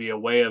supposed to be a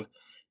way of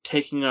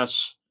taking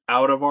us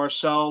out of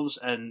ourselves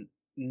and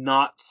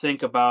not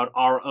think about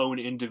our own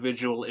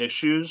individual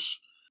issues.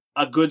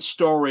 A good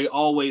story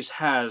always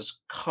has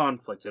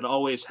conflict, it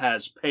always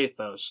has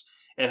pathos.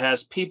 It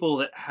has people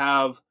that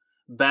have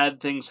bad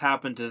things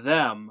happen to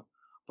them,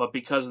 but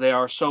because they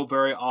are so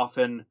very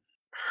often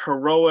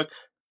heroic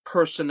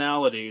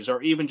personalities,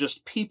 or even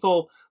just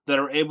people that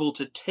are able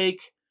to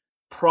take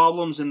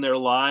problems in their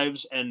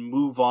lives and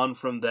move on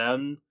from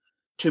them,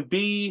 to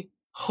be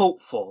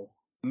hopeful,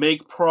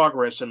 make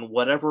progress in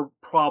whatever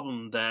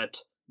problem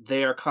that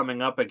they are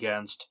coming up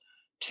against,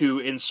 to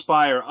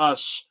inspire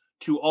us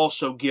to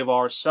also give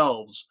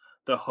ourselves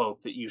the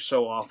hope that you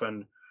so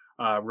often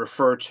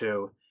refer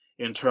to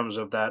in terms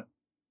of that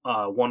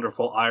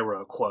wonderful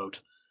Ira quote.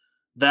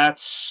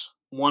 That's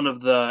one of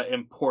the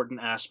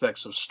important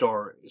aspects of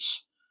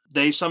stories.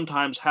 They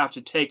sometimes have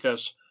to take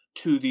us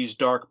to these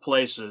dark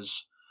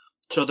places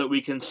so that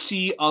we can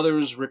see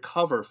others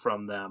recover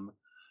from them,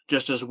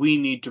 just as we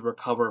need to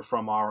recover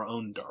from our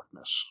own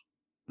darkness.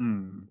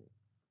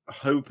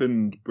 Hope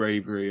and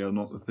bravery are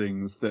not the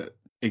things that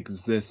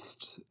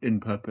exist in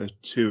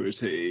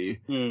perpetuity,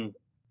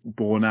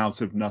 born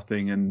out of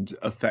nothing and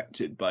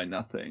affected by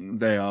nothing.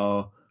 They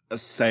are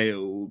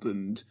assailed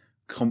and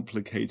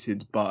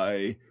complicated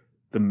by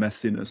the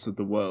messiness of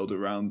the world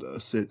around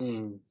us.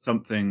 It's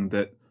something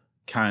that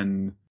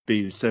can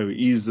be so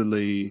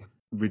easily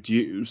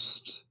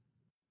reduced.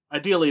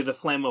 Ideally, the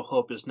flame of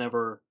hope is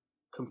never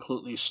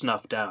completely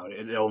snuffed out.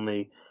 It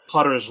only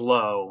putters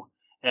low,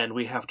 and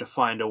we have to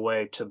find a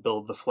way to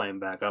build the flame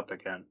back up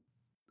again.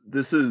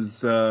 This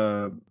is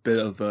a bit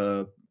of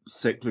a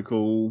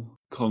cyclical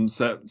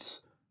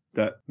concept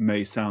that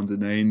may sound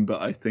inane,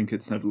 but I think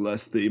it's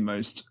nevertheless the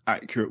most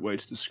accurate way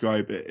to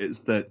describe it,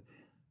 is that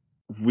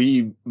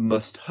we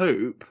must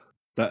hope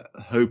that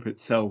hope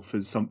itself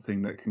is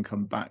something that can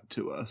come back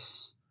to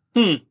us.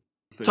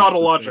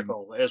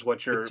 Tautological is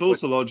what you're... It's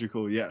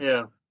tautological, yes.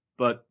 Yeah.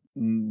 But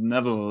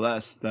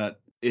nevertheless, that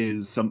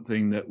is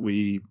something that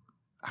we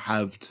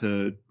have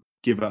to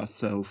give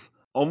ourselves,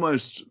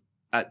 almost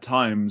at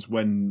times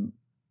when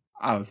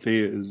our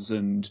fears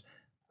and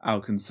our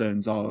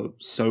concerns are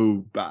so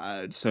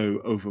bad,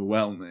 so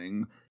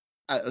overwhelming.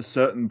 At a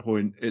certain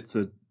point, it's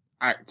an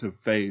act of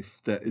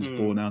faith that is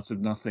born out of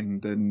nothing,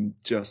 then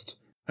just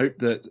hope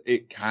that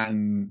it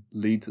can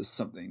lead to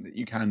something, that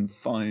you can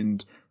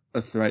find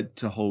a thread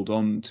to hold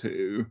on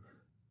to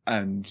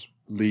and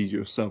lead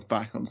yourself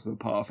back onto the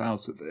path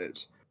out of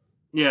it.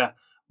 Yeah,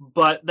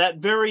 but that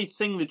very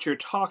thing that you're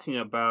talking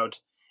about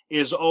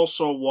is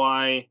also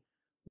why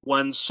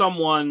when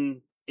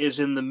someone is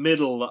in the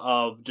middle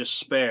of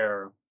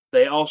despair,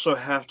 they also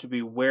have to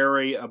be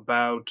wary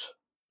about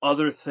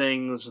other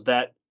things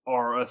that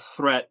are a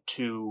threat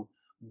to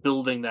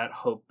building that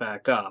hope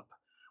back up,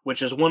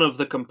 which is one of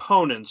the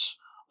components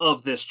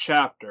of this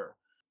chapter.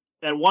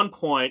 At one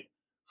point,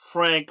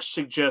 Frank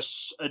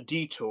suggests a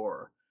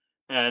detour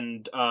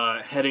and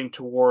heading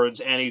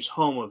towards Annie's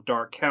home of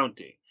Dark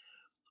County.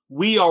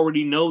 We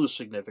already know the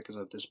significance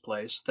of this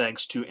place,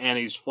 thanks to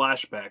Annie's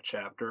flashback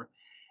chapter,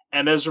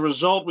 and as a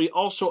result, we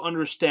also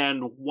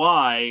understand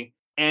why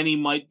Annie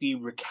might be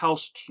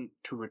recalcitrant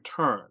to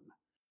return.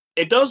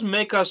 It does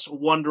make us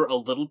wonder a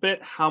little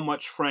bit how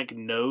much Frank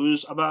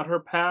knows about her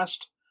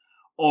past,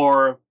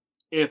 or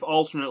if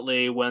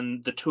alternately,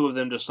 when the two of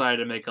them decided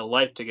to make a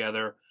life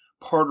together,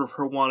 part of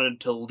her wanted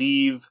to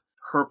leave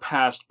her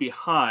past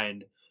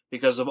behind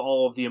because of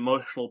all of the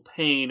emotional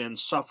pain and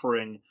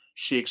suffering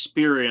she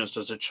experienced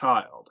as a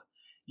child.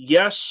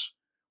 Yes,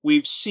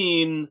 we've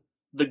seen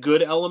the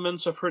good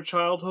elements of her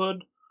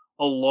childhood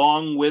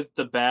along with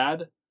the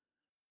bad,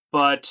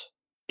 but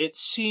it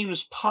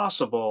seems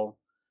possible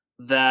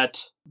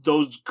that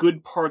those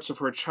good parts of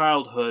her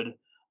childhood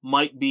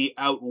might be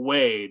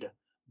outweighed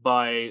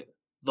by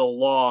the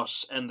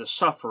loss and the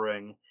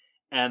suffering,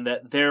 and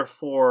that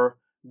therefore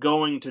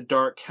going to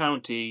Dark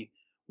County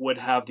would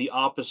have the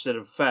opposite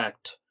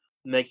effect,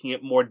 making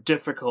it more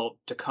difficult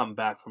to come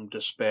back from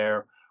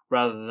despair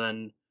rather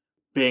than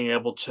being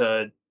able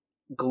to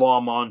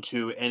glom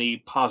onto any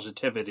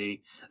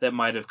positivity that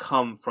might have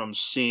come from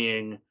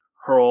seeing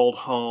her old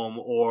home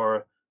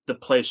or the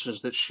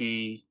places that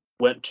she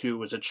went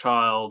to as a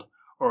child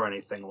or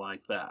anything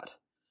like that.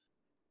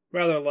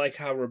 Rather like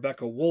how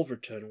Rebecca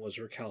Wolverton was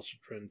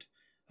recalcitrant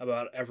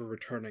about ever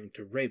returning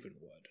to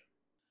Ravenwood.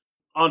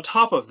 On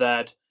top of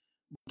that,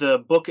 the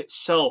book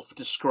itself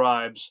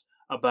describes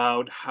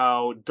about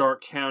how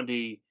Dark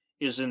County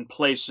is in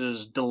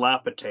places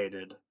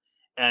dilapidated,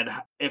 and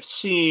if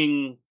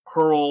seeing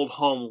her old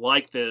home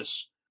like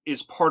this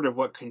is part of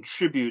what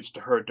contributes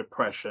to her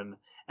depression,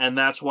 and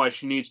that's why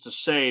she needs to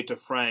say to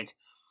Frank,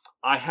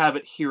 I have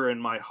it here in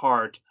my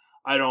heart.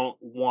 I don't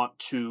want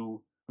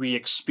to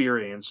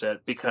re-experience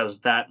it because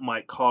that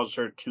might cause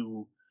her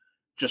to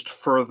just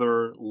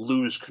further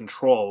lose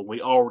control.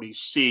 We already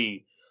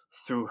see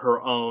through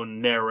her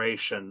own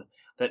narration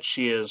that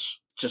she is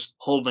just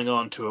holding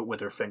on to it with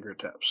her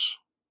fingertips.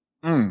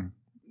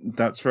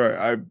 That's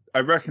right. I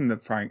reckon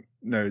that Frank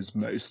knows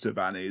most of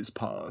Annie's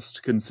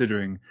past,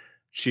 considering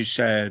she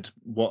shared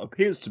what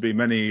appears to be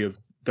many of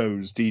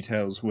those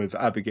details with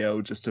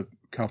Abigail just a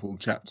couple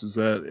chapters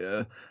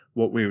earlier.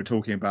 What we were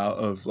talking about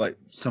of like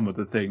some of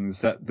the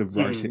things that the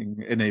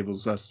writing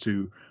enables us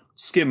to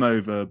skim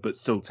over, but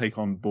still take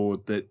on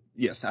board that,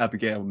 yes,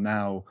 Abigail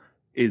now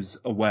is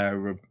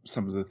aware of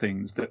some of the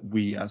things that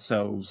we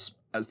ourselves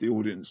as the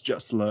audience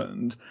just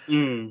learned.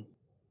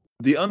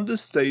 The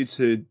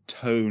understated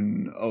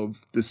tone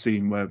of the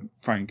scene where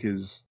Frank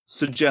is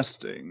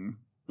suggesting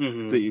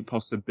the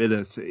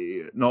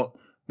possibility, not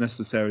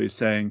necessarily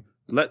saying,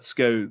 let's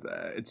go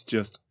there. It's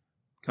just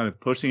kind of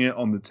putting it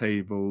on the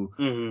table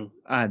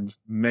and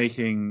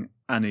making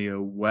Annie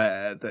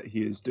aware that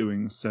he is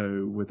doing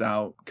so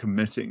without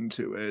committing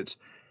to it.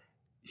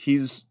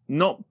 He's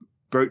not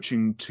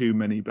broaching too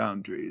many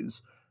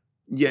boundaries.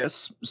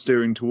 Yes,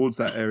 steering towards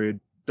that area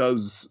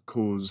does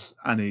cause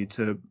Annie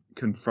to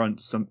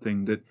confront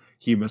something that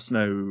he must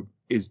know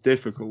is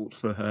difficult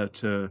for her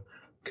to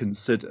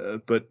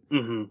consider, but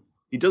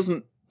he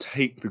doesn't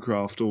take the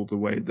craft all the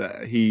way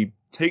there. He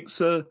takes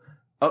her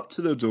up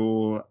to the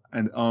door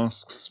and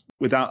asks,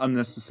 without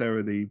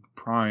unnecessarily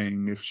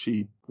prying, if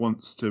she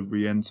wants to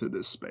re-enter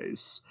this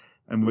space.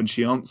 And when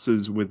she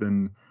answers with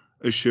an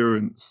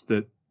assurance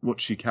that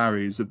what she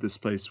carries of this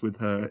place with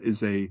her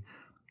is a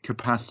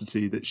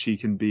capacity that she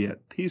can be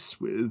at peace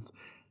with,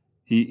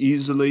 he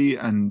easily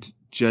and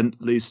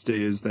gently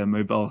steers their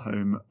mobile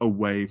home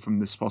away from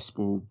this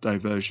possible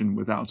diversion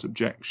without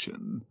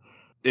objection.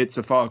 It's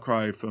a far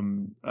cry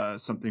from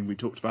something we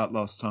talked about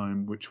last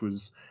time, which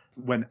was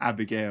when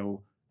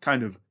Abigail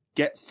kind of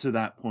gets to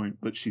that point,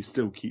 but she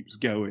still keeps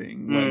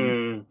going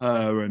when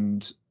her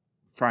and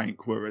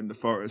Frank were in the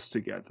forest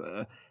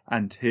together,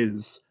 and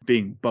his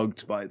being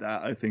bugged by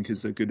that, I think,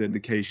 is a good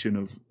indication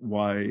of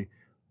why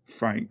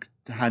Frank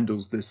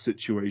handles this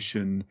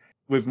situation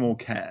with more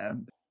care.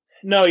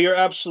 No, you're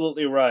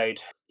absolutely right.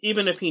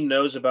 Even if he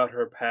knows about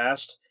her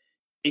past,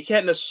 he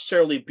can't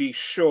necessarily be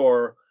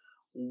sure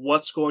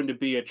what's going to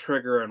be a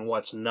trigger and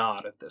what's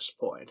not at this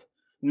point.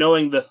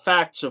 Knowing the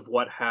facts of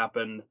what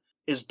happened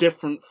is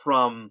different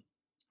from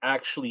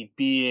actually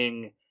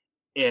being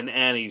in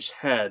Annie's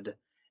head,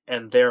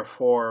 and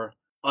therefore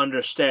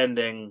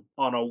understanding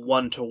on a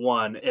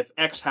one-to-one, if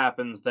X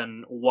happens,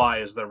 then Y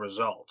is the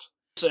result.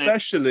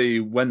 Especially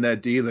when they're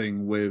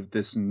dealing with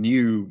this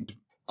new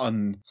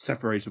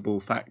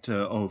unseparatable factor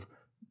of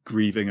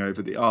grieving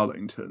over the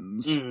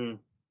Arlingtons.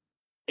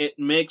 It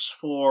makes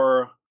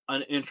for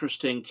an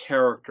interesting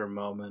character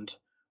moment,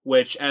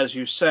 which, as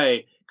you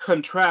say,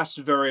 contrasts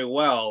very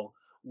well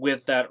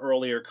with that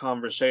earlier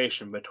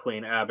conversation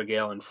between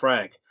Abigail and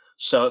Frank.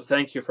 So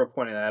thank you for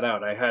pointing that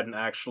out. I hadn't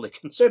actually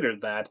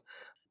considered that.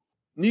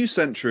 New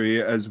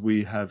Century, as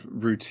we have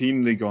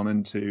routinely gone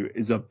into,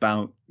 is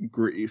about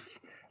grief.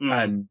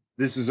 And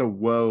this is a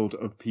world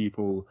of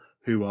people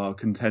who are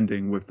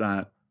contending with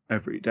that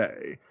every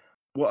day.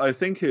 What I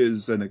think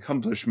is an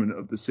accomplishment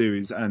of the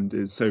series and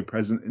is so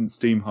present in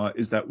Steamheart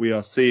is that we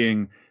are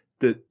seeing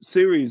that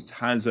series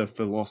has a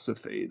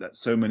philosophy that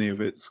so many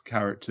of its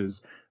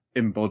characters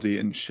embody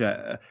and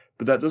share,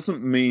 but that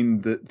doesn't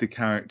mean that the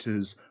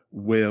characters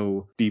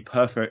will be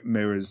perfect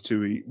mirrors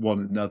to one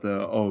another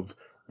of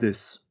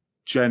this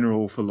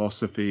general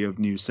philosophy of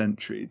New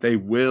Century. They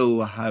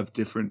will have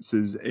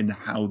differences in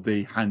how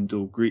they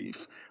handle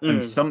grief,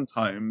 and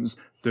sometimes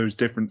those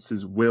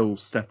differences will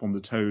step on the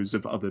toes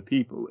of other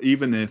people,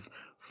 even if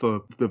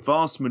for the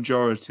vast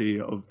majority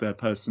of their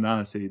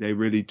personality they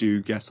really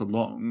do get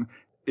along.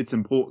 It's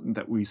important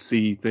that we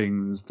see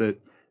things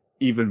that,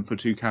 even for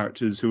two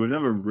characters who have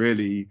never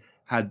really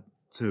had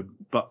to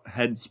butt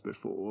heads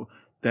before,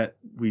 that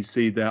we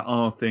see there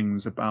are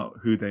things about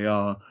who they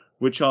are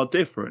which are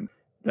different.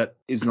 That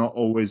is not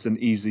always an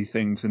easy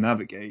thing to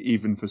navigate,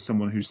 even for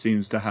someone who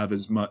seems to have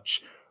as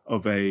much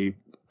of a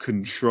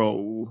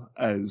control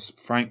as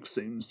Frank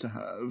seems to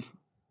have.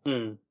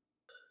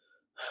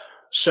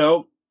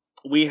 So,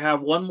 we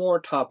have one more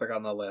topic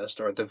on the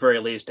list, or at the very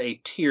least, a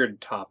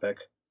tiered topic.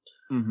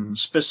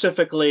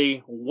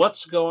 Specifically,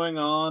 what's going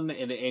on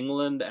in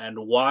England and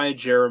why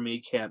Jeremy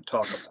can't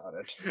talk about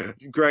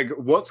it. Greg,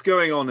 what's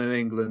going on in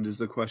England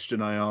is a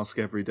question I ask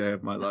every day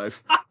of my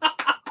life.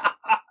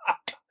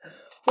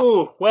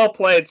 Ooh, well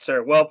played,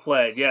 sir. Well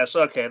played. Yes,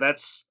 okay,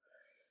 that's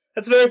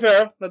very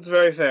fair. That's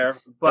very fair.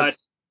 But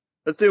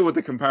let's deal with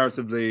the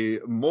comparatively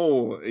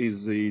more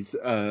easy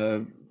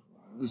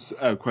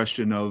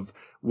question of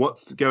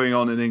what's going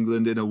on in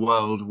England in a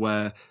world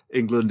where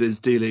England is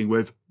dealing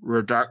with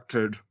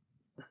redacted.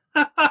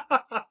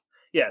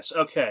 Yes,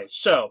 okay.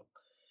 So,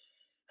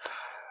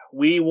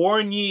 we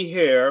warn ye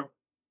here,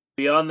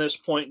 beyond this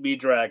point be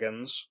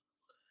dragons.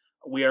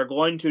 We are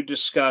going to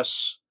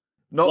discuss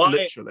Not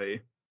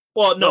literally.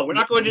 Well, no, we're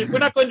not going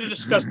to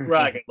discuss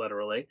dragon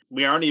literally.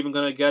 We aren't even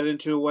going to get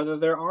into whether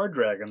there are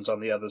dragons on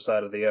the other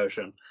side of the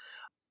ocean.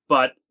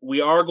 But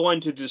we are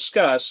going to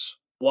discuss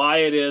why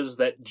it is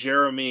that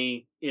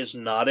Jeremy is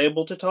not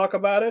able to talk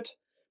about it,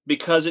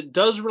 because it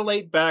does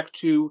relate back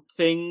to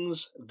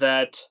things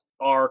that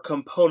are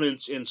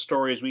components in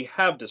stories we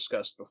have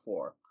discussed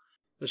before.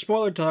 The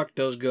spoiler talk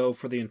does go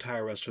for the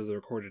entire rest of the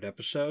recorded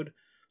episode,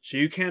 so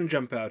you can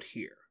jump out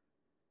here.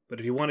 But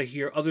if you want to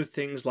hear other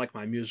things like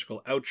my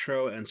musical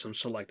outro and some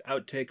select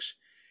outtakes,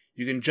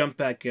 you can jump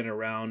back in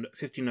around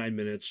 59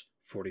 minutes,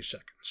 40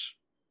 seconds.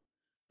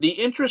 The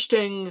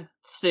interesting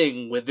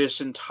thing with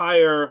this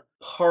entire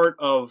part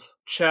of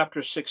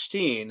Chapter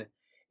 16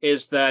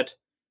 is that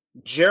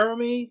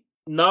Jeremy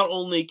not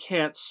only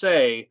can't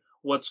say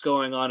what's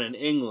going on in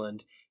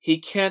England, he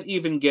can't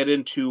even get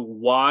into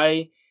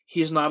why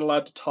he's not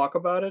allowed to talk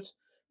about it,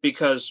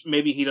 because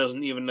maybe he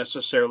doesn't even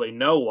necessarily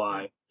know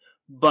why.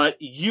 But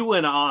you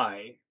and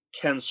I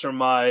can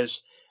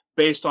surmise,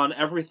 based on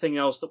everything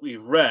else that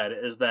we've read,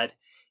 is that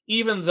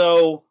even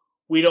though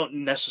we don't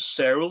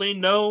necessarily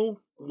know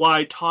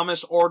why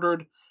Thomas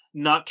ordered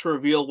not to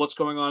reveal what's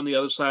going on the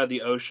other side of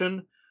the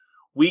ocean,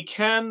 we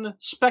can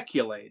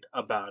speculate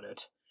about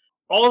it.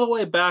 All the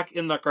way back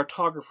in the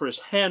Cartographer's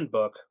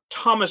Handbook,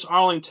 Thomas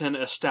Arlington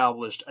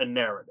established a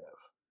narrative.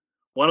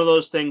 One of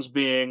those things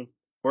being,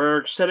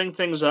 we're setting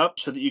things up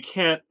so that you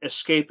can't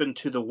escape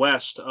into the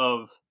west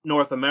of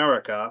North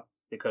America,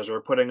 because we're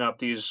putting up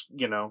these,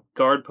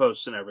 guard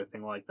posts and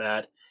everything like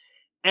that.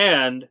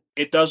 And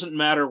it doesn't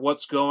matter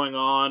what's going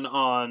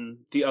on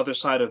the other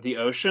side of the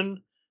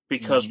ocean,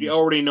 because we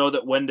already know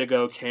that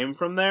Wendigo came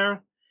from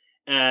there.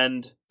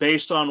 And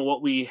based on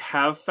what we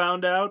have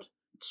found out,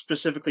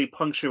 specifically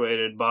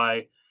punctuated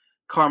by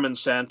Carmen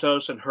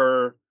Santos and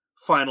her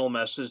final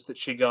message that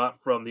she got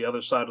from the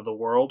other side of the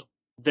world,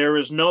 there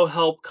is no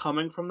help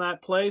coming from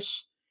that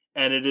place,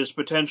 and it is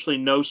potentially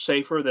no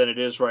safer than it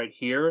is right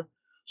here.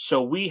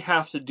 So we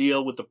have to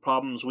deal with the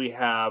problems we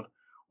have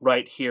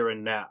right here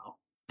and now.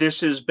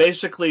 This is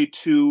basically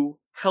to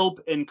help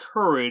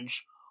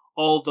encourage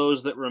all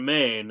those that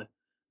remain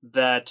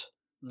that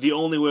the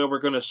only way we're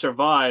going to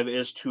survive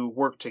is to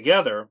work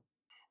together.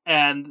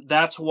 And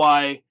that's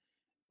why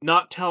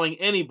not telling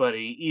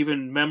anybody,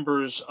 even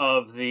members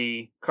of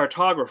the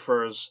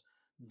cartographers,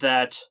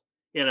 that,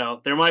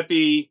 there might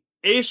be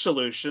a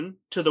solution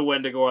to the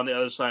Wendigo on the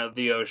other side of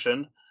the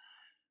ocean,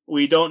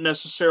 we don't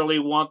necessarily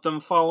want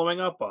them following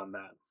up on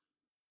that.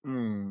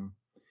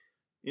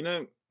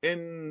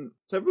 In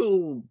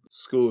several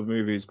School of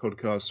Movies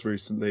podcasts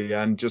recently,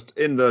 and just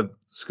in the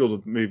School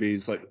of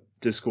Movies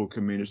Discord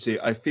community,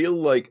 I feel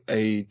like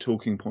a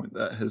talking point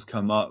that has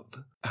come up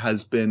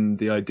has been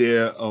the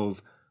idea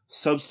of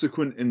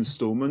subsequent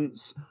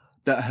installments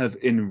that have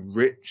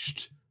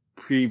enriched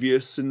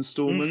previous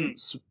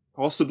installments,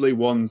 possibly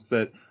ones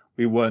that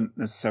we weren't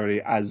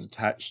necessarily as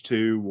attached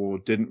to or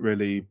didn't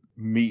really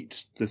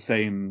meet the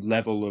same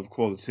level of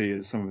quality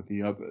as some of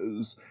the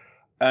others.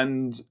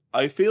 And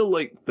I feel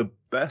like the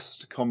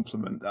best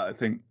compliment that I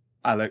think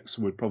Alex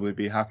would probably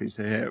be happy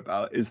to hear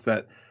about is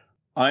that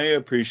I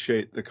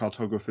appreciate the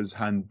Cartographer's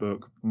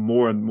Handbook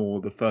more and more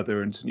the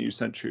further into New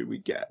Century we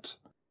get.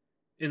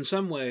 In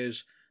some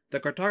ways, the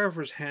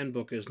Cartographer's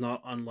Handbook is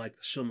not unlike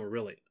the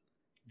Silmarillion.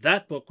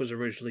 That book was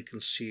originally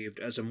conceived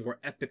as a more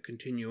epic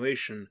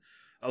continuation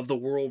of the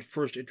world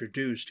first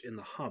introduced in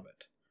The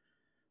Hobbit.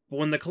 But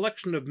when the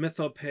collection of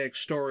mythopoeic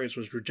stories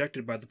was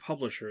rejected by the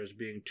publisher as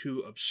being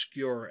too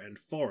obscure and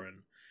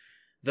foreign,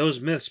 those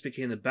myths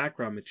became the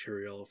background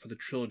material for the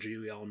trilogy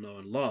we all know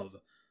and love,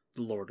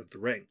 The Lord of the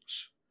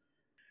Rings.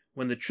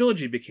 When the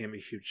trilogy became a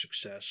huge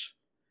success,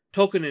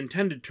 Tolkien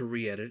intended to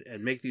re-edit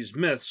and make these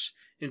myths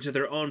into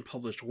their own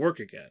published work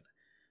again,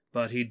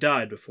 but he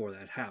died before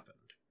that happened.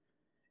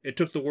 It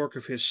took the work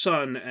of his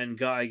son and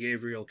Guy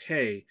Gavriel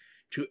Kay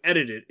to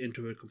edit it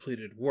into a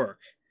completed work,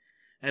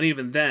 and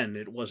even then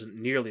it wasn't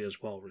nearly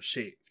as well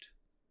received.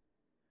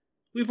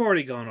 We've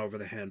already gone over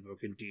the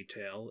handbook in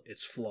detail,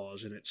 its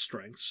flaws and its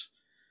strengths,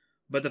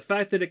 but the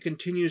fact that it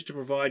continues to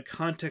provide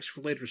context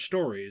for later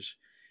stories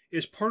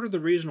is part of the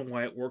reason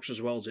why it works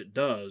as well as it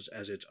does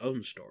as its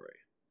own story.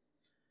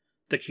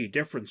 The key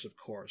difference, of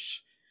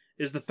course,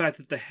 is the fact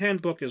that the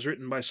handbook is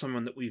written by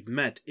someone that we've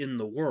met in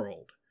the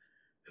world,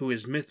 who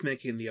is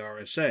myth-making the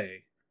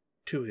RSA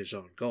to his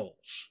own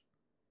goals.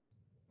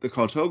 The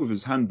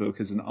Cartographer's Handbook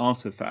as an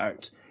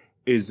artifact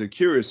is a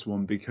curious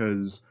one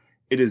because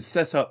it is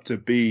set up to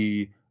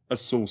be a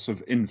source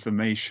of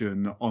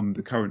information on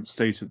the current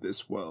state of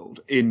this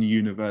world, in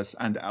universe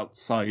and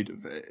outside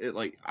of it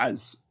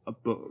as a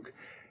book.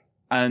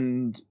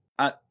 And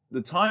at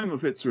the time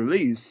of its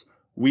release,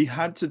 we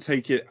had to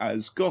take it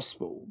as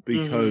gospel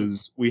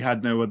because we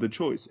had no other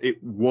choice.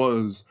 It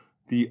was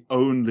the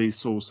only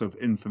source of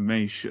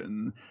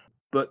information.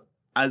 But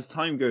as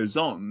time goes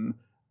on,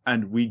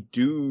 and we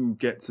do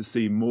get to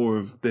see more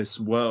of this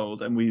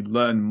world, and we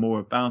learn more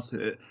about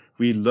it,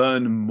 we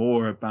learn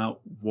more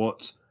about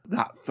what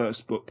that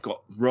first book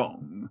got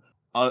wrong.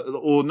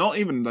 or not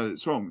even that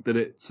it's wrong, that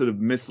it sort of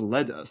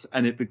misled us,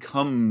 and it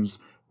becomes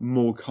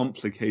more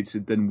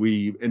complicated than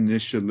we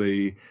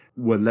initially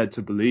were led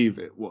to believe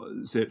it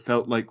was. It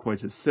felt like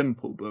quite a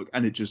simple book,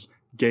 and it just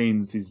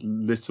gains these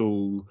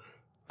little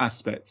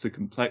aspects of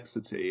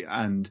complexity.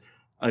 And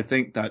I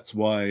think that's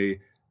why,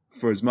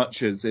 for as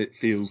much as it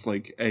feels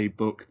like a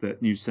book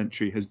that New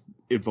Century has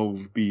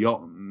evolved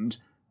beyond,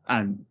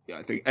 and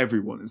I think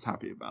everyone is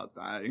happy about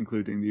that,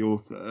 including the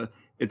author,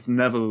 it's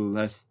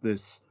nevertheless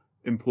this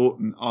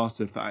important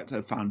artifact,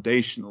 a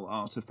foundational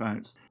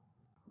artifact.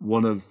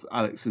 One of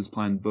Alex's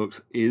planned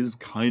books is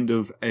kind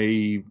of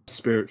a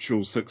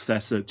spiritual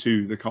successor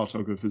to the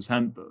Cartographer's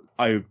Handbook.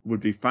 I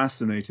would be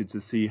fascinated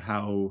to see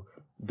how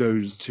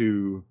those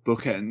two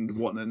bookend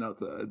one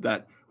another,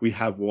 that we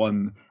have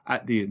one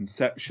at the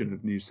inception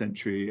of New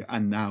Century,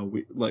 and now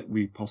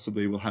we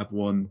possibly will have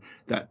one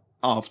that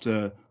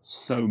after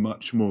so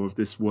much more of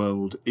this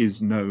world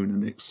is known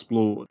and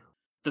explored.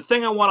 The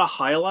thing I want to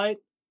highlight,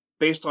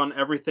 based on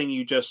everything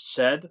you just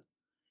said,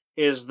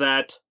 is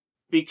that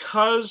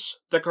because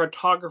the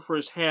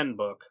Cartographer's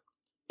Handbook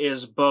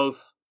is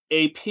both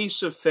a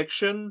piece of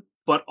fiction,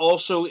 but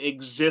also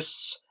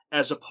exists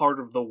as a part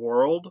of the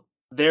world,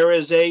 there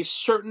is a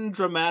certain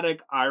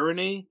dramatic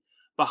irony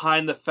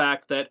behind the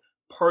fact that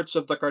parts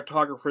of the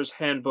Cartographer's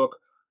Handbook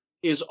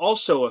is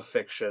also a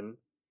fiction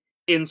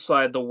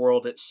inside the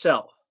world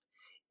itself.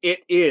 It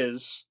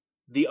is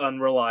the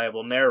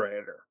unreliable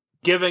narrator,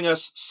 giving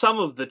us some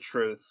of the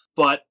truth,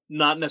 but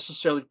not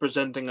necessarily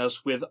presenting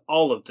us with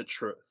all of the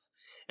truth.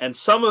 And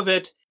some of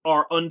it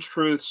are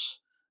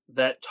untruths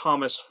that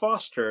Thomas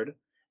fostered,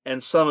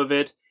 and some of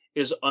it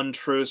is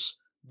untruths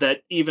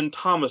that even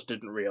Thomas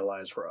didn't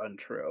realize were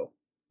untrue.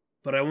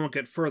 But I won't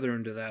get further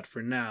into that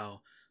for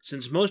now,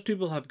 since most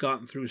people have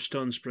gotten through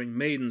Stone Spring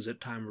Maidens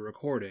at time of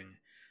recording,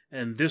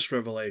 and this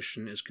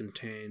revelation is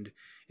contained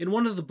in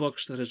one of the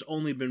books that has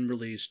only been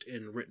released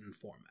in written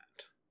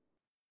format.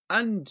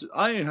 And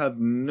I have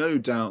no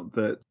doubt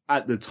that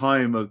at the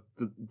time of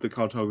the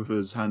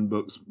Cartographer's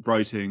Handbook's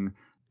writing,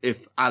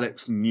 if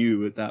Alex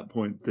knew at that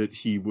point that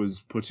he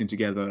was putting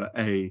together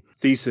a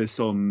thesis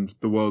on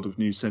the world of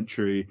New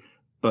Century,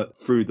 but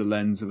through the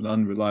lens of an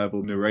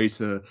unreliable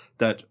narrator,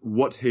 that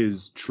what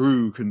his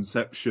true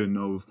conception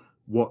of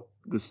what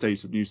the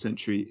state of New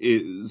Century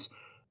is,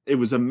 it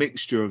was a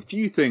mixture of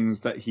few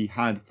things that he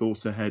had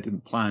thought ahead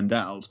and planned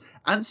out,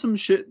 and some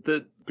shit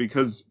that,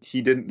 because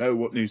he didn't know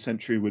what New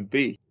Century would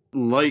be.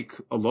 Like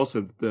a lot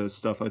of the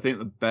stuff, I think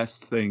the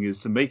best thing is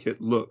to make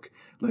it look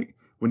like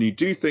when you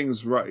do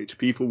things right,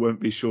 people won't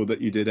be sure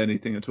that you did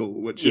anything at all,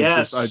 which is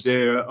this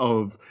idea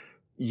of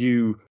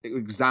you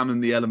examine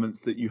the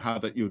elements that you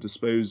have at your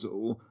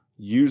disposal,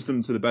 use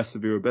them to the best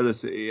of your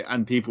ability,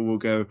 and people will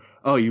go,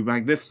 "Oh, you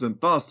magnificent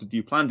bastard,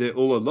 you planned it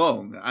all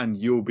along," and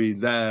you'll be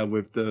there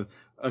with the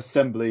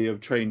assembly of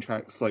train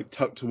tracks like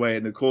tucked away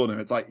in the corner.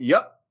 It's like,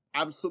 yep,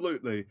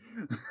 absolutely.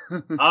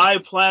 I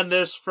planned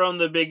this from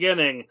the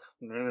beginning.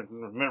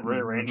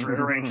 Rearrange.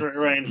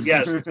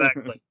 Yes,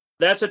 exactly.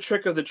 That's a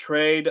trick of the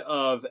trade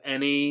of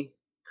any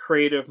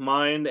creative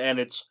mind, and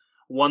it's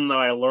one that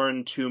I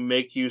learned to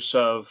make use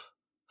of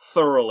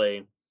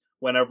thoroughly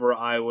whenever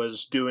I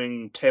was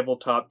doing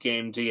tabletop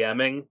game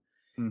DMing.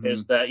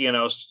 Is that,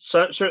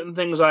 certain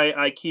things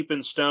I keep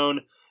in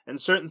stone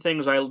and certain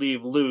things I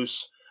leave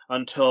loose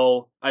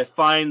until I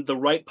find the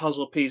right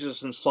puzzle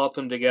pieces and slot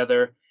them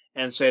together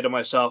and say to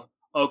myself,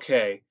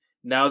 okay,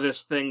 now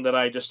this thing that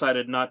I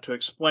decided not to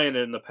explain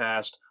in the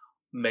past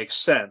makes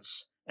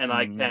sense, and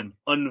I can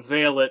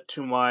unveil it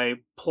to my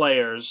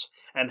players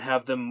and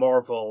have them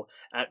marvel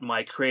at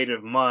my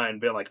creative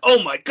mind, being like,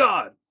 oh my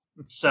god!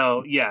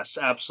 So, yes,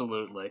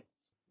 absolutely.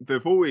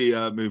 Before we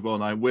move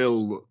on, I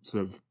will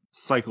sort of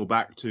cycle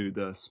back to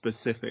the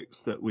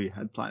specifics that we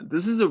had planned.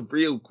 This is a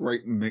real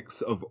great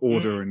mix of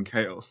order and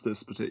chaos,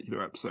 this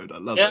particular episode. I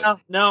love it. Yeah,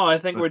 no, I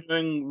think we're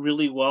doing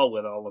really well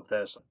with all of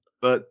this.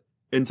 But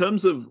in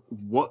terms of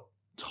what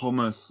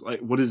Thomas,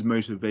 what his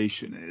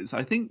motivation is,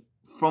 I think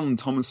from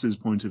Thomas's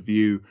point of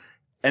view,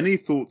 any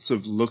thoughts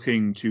of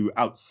looking to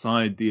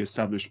outside the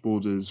established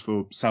borders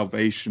for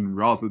salvation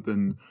rather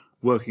than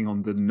working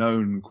on the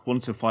known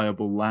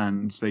quantifiable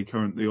land they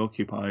currently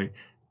occupy,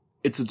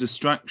 it's a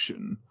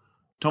distraction.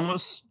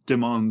 Thomas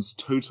demands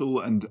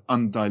total and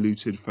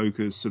undiluted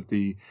focus of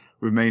the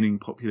remaining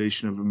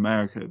population of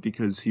America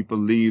because he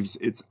believes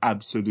it's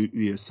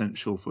absolutely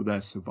essential for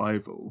their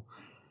survival.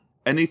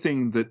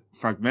 Anything that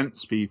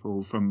fragments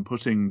people from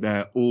putting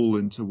their all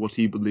into what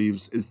he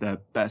believes is their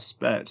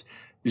best bet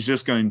is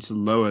just going to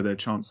lower their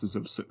chances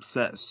of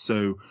success.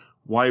 So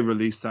why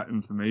release that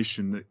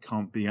information that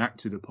can't be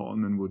acted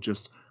upon and will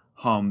just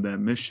harm their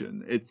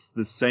mission? It's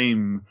the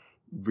same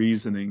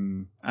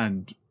reasoning,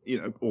 and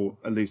or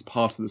at least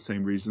part of the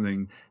same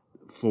reasoning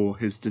for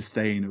his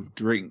disdain of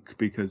drink,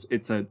 because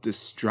it's a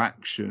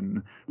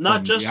distraction.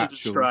 Not just a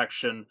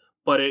distraction,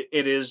 but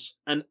it is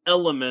an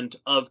element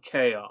of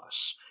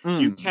chaos.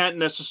 You can't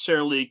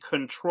necessarily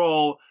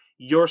control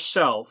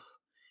yourself,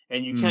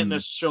 and you can't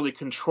necessarily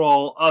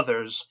control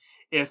others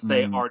if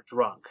they are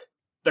drunk.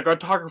 the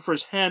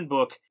Cartographer's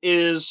Handbook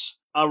is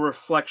a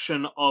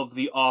reflection of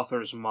the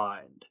author's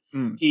mind.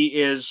 Mm. He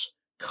is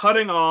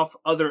cutting off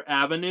other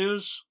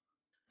avenues,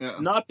 Yeah.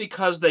 not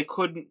because they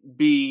couldn't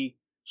be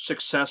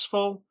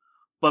successful,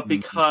 but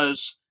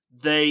because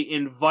they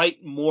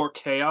invite more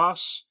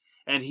chaos,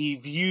 and he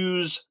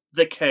views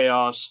the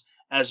chaos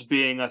as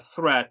being a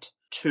threat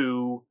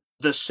to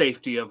the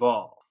safety of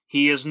all.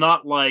 He is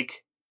not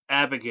like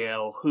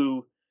Abigail,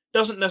 who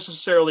doesn't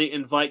necessarily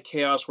invite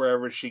chaos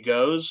wherever she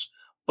goes,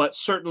 but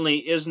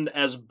certainly isn't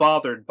as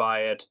bothered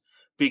by it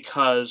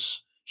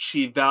because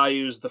she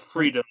values the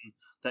freedom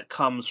that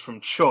comes from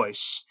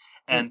choice.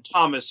 And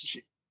Thomas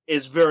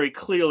is very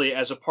clearly,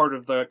 as a part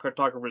of the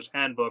Cartographer's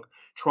Handbook,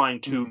 trying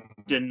to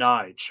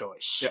deny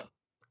choice. Yeah.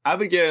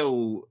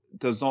 Abigail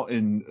does not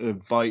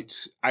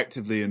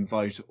actively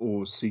invite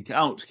or seek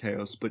out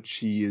chaos, but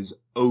she is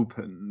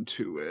open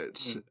to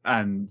it,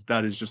 and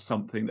that is just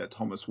something that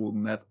Thomas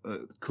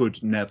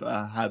could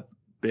never have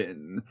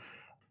been.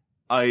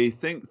 I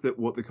think that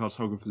what the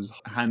Cartographer's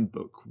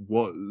Handbook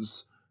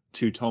was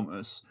to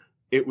Thomas,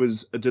 it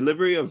was a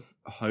delivery of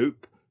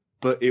hope,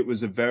 but it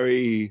was a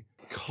very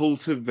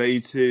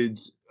cultivated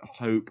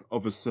hope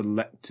of a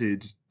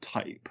selected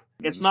type.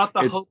 It's not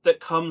the hope that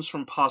comes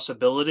from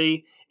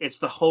possibility, it's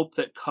the hope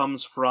that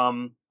comes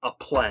from a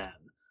plan.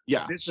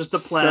 Yeah. This is the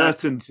plan.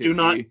 Certainty. Do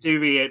not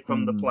deviate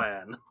from the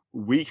plan.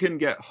 We can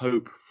get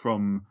hope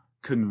from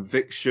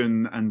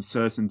conviction and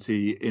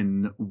certainty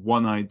in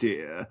one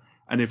idea,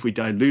 and if we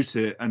dilute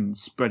it and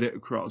spread it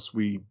across,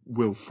 we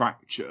will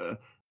fracture.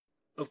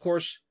 Of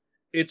course,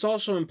 it's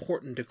also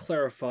important to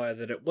clarify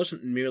that it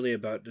wasn't merely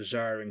about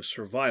desiring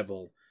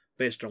survival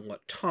based on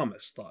what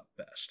Thomas thought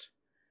best.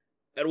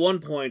 At one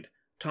point,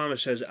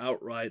 Thomas says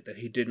outright that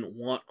he didn't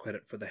want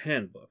credit for the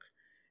handbook,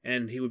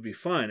 and he would be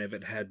fine if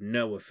it had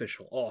no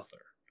official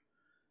author.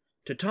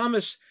 To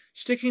Thomas,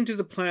 sticking to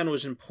the plan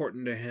was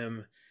important to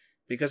him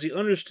because he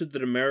understood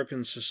that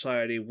American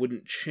society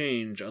wouldn't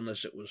change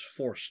unless it was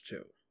forced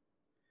to.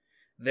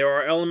 There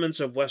are elements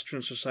of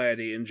Western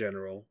society in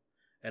general,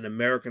 and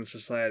American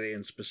society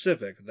in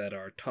specific, that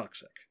are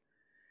toxic.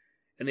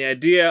 And the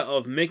idea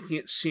of making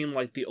it seem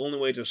like the only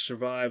way to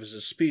survive as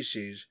a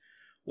species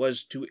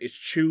was to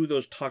eschew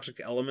those toxic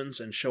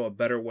elements and show a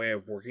better way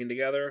of working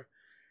together,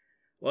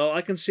 well,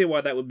 I can see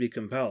why that would be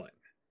compelling,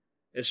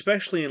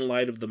 especially in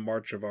light of the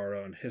march of our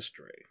own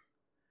history.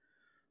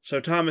 So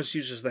Thomas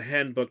uses the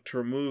handbook to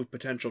remove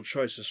potential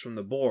choices from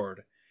the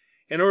board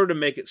in order to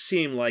make it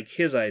seem like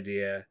his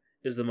idea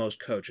is the most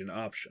cogent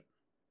option.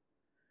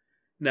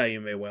 Now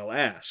you may well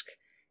ask,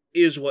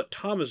 is what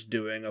Thomas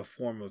doing a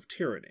form of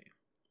tyranny?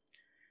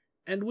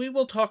 And we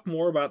will talk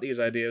more about these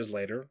ideas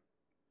later.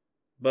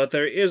 But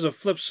there is a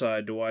flip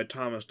side to why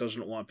Thomas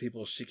doesn't want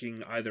people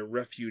seeking either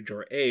refuge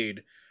or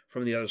aid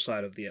from the other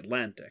side of the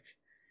Atlantic.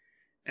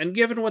 And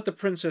given what the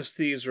Princess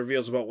Thieves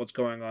reveals about what's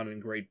going on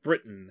in Great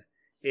Britain,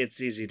 it's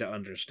easy to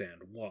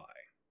understand why.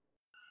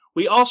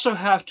 We also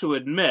have to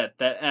admit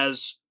that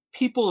as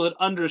people that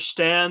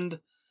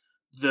understand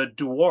the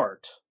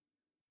Duarte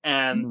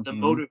and the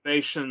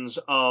motivations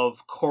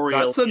of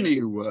Coriolanus... That's a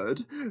new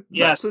word.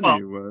 Yes, That's a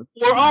new word.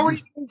 We're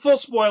already in full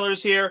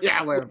spoilers here.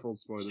 Yeah, we're in full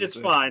spoilers. It's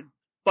fine.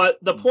 But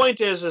the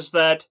point is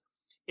that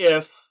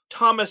if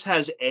Thomas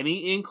has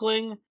any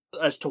inkling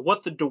as to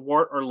what the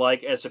Duarte are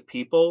like as a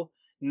people,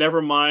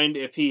 never mind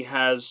if he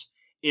has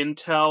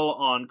intel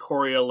on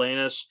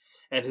Coriolanus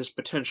and his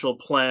potential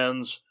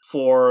plans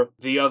for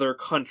the other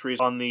countries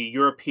on the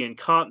European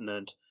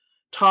continent,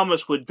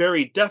 Thomas would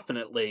very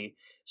definitely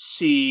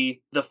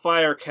see the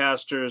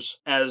Firecasters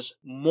as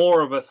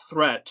more of a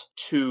threat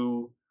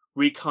to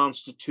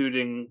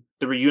reconstituting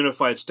the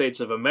reunified states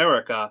of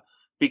America,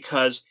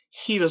 because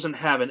he doesn't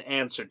have an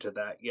answer to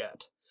that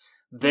yet.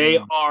 They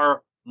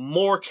are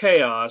more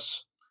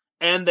chaos,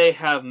 and they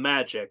have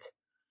magic,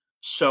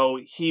 so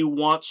he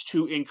wants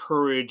to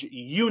encourage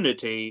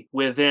unity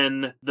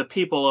within the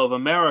people of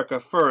America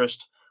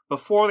first,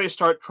 before they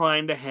start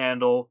trying to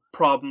handle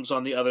problems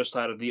on the other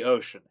side of the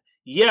ocean.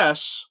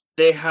 Yes,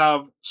 they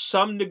have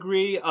some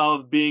degree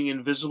of being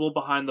invisible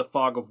behind the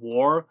fog of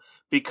war,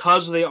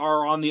 because they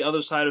are on the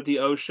other side of the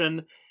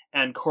ocean,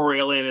 and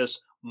Coriolanus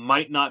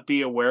might not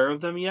be aware of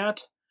them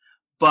yet,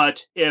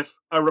 but if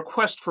a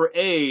request for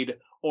aid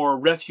or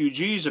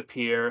refugees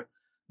appear,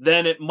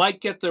 then it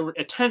might get the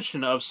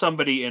attention of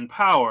somebody in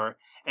power,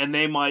 and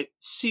they might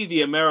see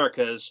the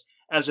Americas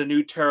as a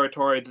new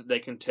territory that they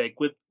can take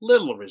with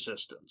little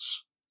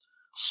resistance.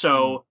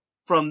 So,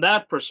 from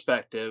that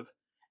perspective,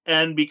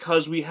 and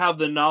because we have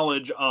the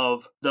knowledge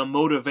of the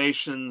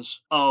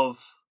motivations of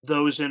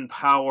those in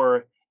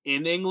power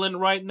in England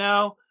right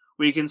now,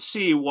 we can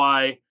see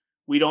why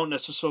we don't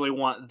necessarily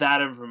want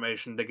that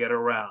information to get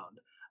around.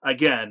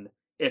 Again,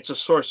 it's a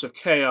source of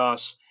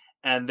chaos,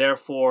 and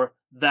therefore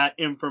that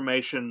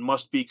information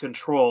must be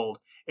controlled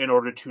in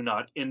order to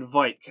not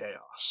invite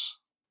chaos.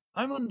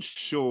 I'm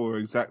unsure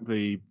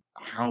exactly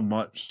how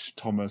much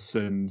Thomas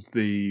and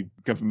the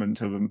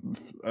government of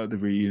the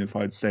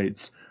reunified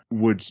states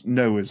would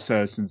know with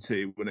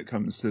certainty when it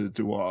comes to the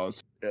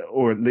Duat,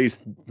 or at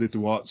least the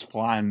Duat's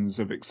plans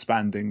of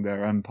expanding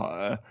their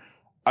empire.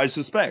 I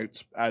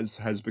suspect, as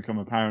has become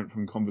apparent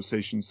from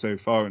conversations so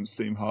far in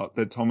Steamheart,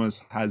 that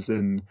Thomas has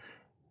an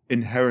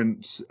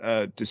inherent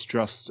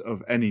distrust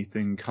of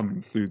anything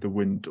coming through the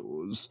wind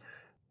doors.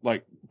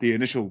 Like, the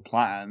initial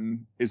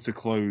plan is to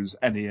close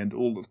any and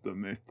all of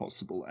them, if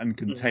possible, and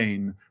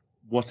contain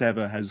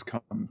whatever has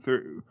come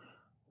through.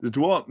 The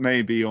Duat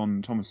may be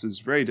on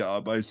Thomas's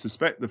radar, but I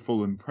suspect the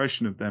full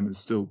impression of them is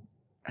still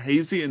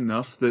hazy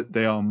enough that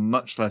they are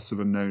much less of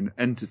a known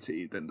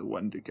entity than the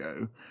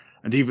Wendigo,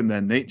 and even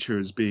their nature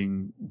is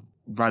being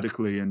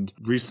radically and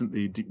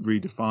recently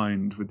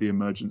redefined with the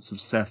emergence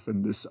of Seth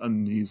and this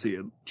uneasy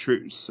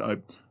truce. I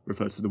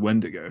refer to the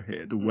Wendigo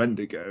here. The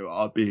Wendigo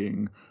are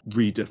being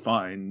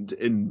redefined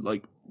in,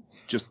 like,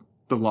 just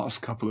the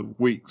last couple of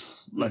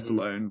weeks, let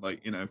alone,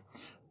 like, you know,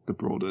 the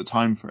broader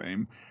time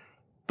frame.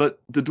 But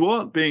the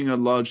Duat being a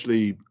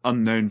largely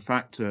unknown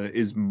factor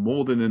is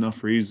more than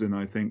enough reason,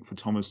 I think, for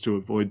Thomas to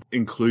avoid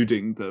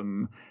including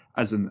them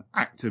as an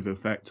active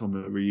effect on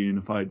the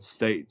reunified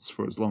states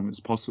for as long as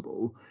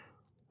possible.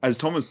 As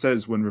Thomas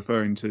says when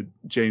referring to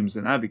James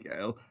and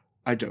Abigail,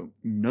 I don't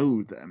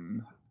know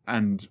them,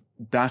 and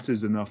that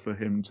is enough for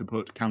him to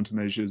put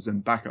countermeasures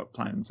and backup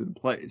plans in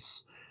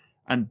place.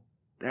 And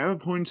they're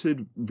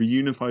appointed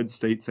reunified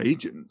states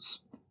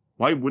agents.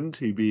 Why wouldn't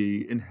he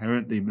be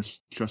inherently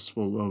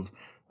mistrustful of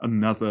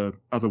another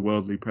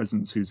otherworldly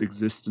presence whose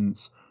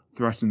existence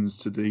threatens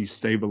to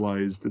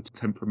destabilize the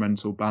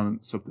temperamental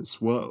balance of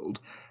this world?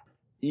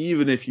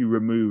 Even if you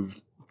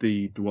removed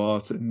the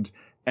Duat and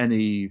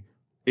any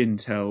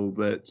intel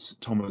that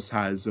Thomas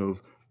has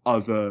of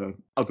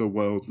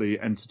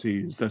otherworldly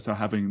entities that are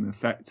having an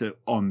effect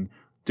on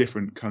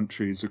different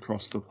countries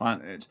across the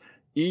planet,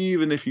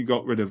 even if you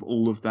got rid of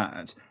all of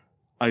that,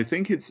 I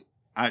think it's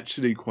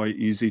actually quite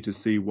easy to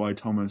see why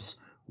Thomas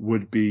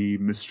would be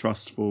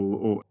mistrustful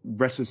or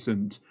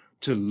reticent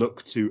to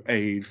look to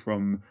aid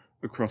from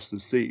across the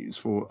seas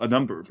for a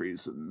number of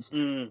reasons.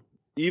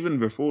 Even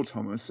before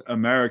Thomas,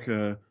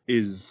 America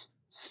is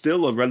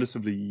still a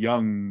relatively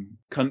young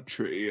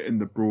country in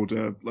the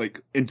broader,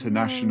 like,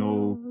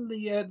 international...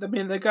 Yeah, I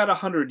mean, they got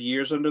 100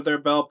 years under their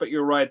belt, but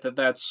you're right that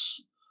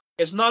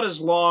it's not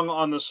as long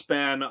on the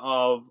span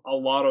of a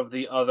lot of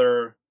the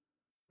other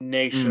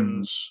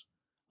nations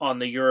on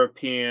the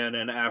European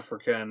and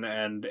African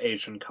and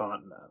Asian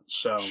continents.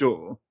 So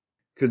Sure.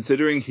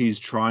 Considering he's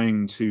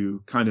trying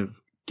to kind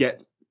of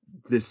get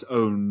this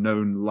own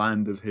known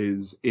land of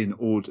his in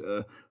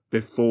order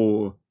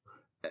before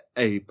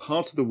a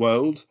part of the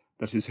world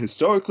that is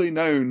historically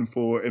known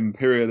for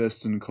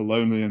imperialist and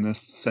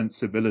colonialist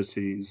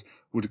sensibilities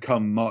would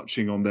come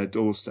marching on their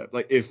doorstep.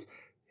 Like, if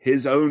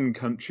his own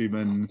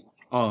countrymen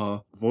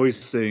are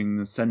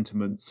voicing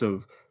sentiments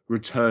of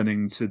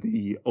returning to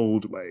the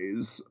old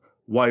ways,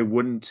 why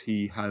wouldn't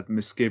he have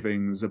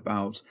misgivings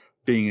about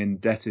being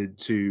indebted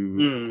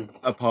to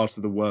a part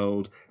of the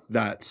world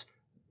that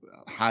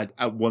had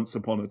at once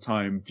upon a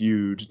time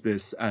viewed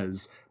this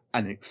as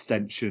an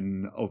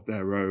extension of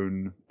their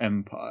own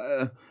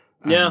empire?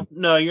 Yeah,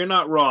 no, you're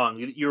not wrong.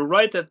 You're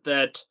right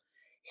that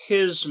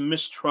his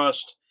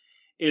mistrust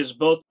is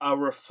both a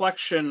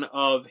reflection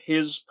of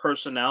his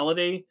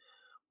personality,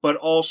 but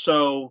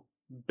also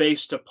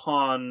based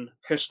upon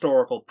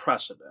historical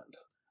precedent.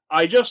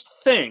 I just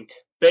think,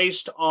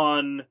 based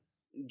on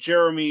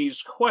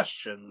Jeremy's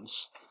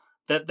questions,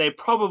 that they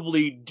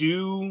probably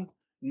do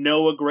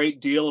know a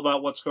great deal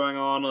about what's going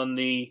on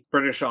the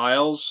British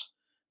Isles,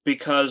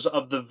 because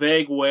of the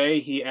vague way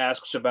he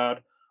asks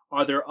about,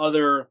 are there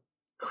other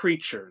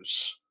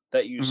creatures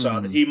that you saw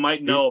that he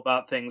might know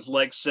about, things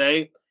like,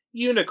 say,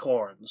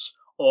 unicorns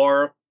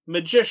or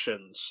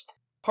magicians.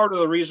 Part of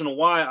the reason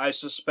why I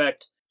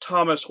suspect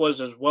Thomas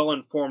was as well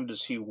informed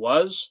as he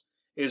was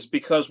is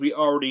because we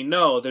already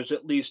know there's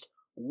at least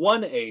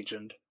one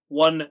agent,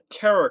 one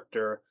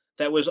character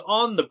that was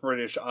on the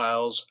British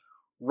Isles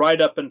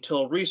right up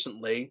until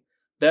recently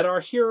that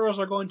our heroes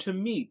are going to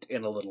meet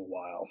in a little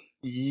while.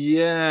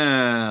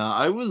 Yeah,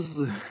 I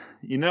was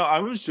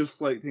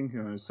just like thinking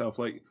to myself,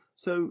 like,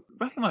 so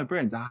back in my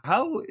brain,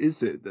 how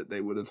is it that they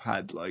would have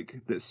had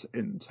like this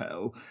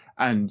intel?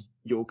 And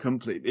you're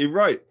completely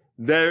right.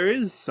 There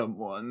is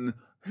someone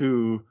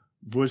who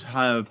would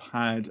have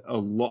had a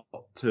lot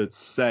to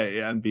say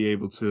and be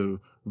able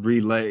to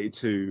relay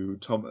to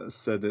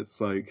Thomas. And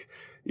it's like,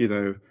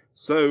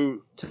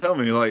 so tell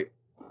me, like,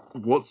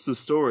 what's the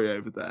story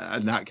over there?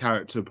 And that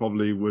character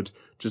probably would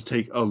just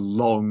take a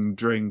long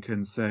drink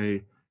and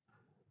say,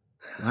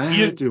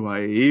 where do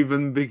I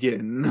even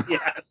begin?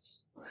 Yes.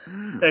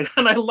 And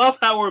I love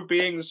how we're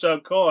being so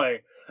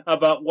coy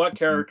about what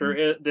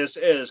character this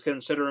is,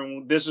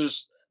 considering this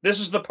is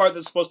the part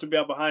that's supposed to be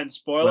out behind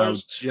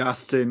spoilers. Well,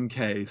 just in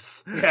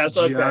case. Yes,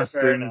 okay, just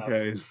fair in enough.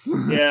 case.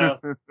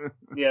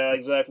 Yeah,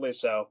 exactly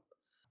so.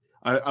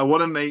 I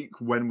want to make,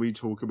 when we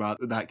talk about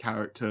that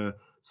character,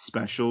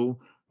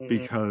 special,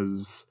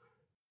 because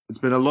It's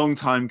been a long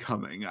time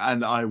coming,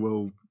 and I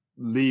will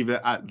leave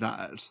it at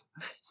that,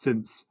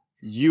 since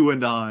you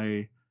and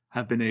I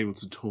have been able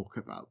to talk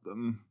about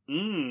them.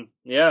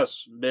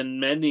 Yes, been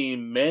many,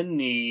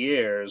 many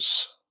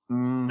years.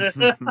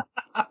 Mhm.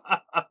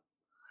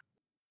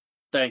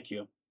 Thank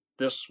you.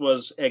 This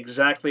was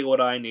exactly what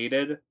I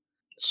needed.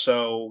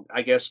 So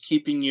I guess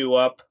keeping you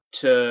up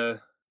to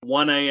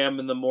 1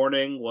 a.m. in the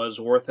morning was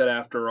worth it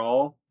after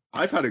all.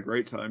 I've had a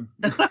great time.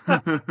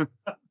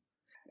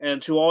 And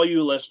to all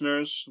you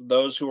listeners,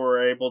 those who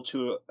were able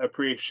to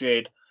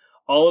appreciate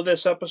all of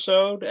this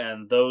episode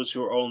and those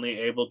who are only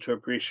able to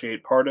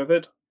appreciate part of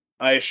it,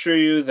 I assure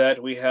you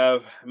that we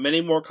have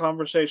many more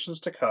conversations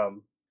to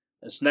come,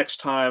 as next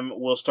time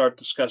we'll start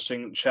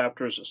discussing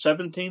chapters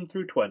 17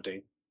 through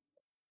 20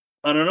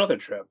 on another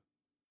trip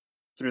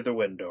through the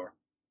wind door.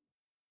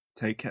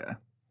 Take care.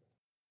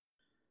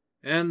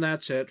 And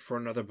that's it for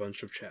another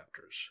bunch of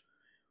chapters.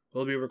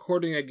 We'll be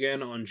recording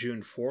again on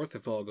June 4th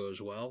if all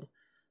goes well,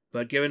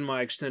 but given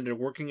my extended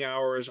working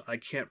hours, I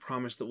can't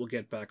promise that we'll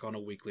get back on a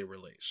weekly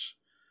release.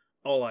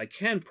 All I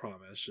can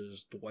promise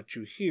is that what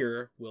you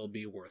hear will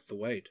be worth the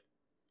wait.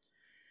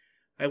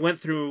 I went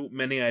through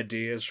many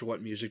ideas for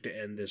what music to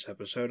end this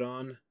episode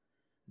on.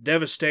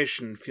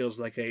 Devastation feels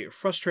like a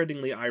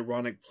frustratingly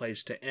ironic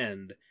place to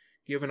end,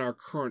 given our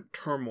current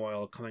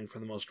turmoil coming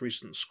from the most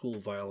recent school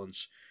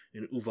violence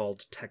in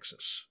Uvalde,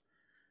 Texas.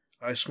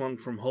 I swung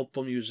from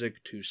hopeful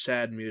music to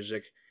sad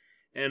music,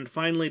 and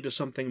finally to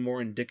something more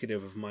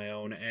indicative of my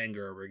own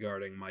anger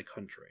regarding my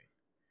country.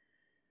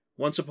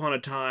 Once upon a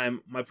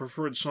time, my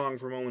preferred song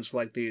for moments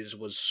like these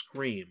was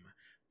Scream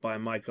by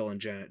Michael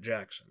and Janet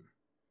Jackson.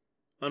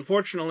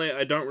 Unfortunately,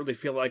 I don't really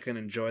feel I can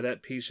enjoy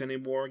that piece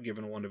anymore,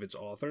 given one of its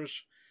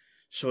authors,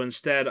 so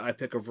instead I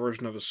pick a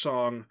version of a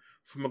song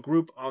from a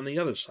group on the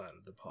other side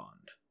of the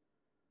pond.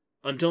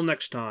 Until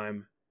next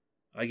time,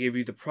 I give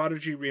you the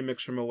Prodigy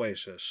remix from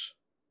Oasis,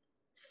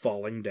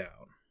 Falling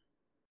Down.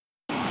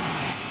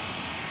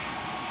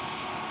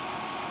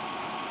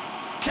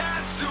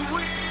 Catch the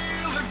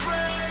wheel that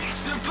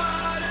breaks the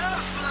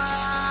butterfly.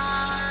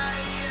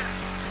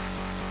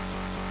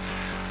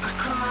 I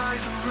cry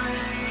the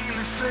rain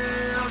that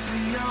fills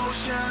the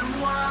ocean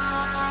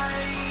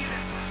wide.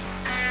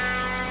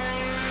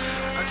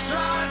 I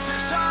tried to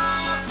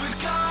talk with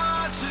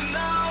God to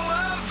no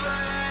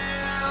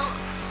avail.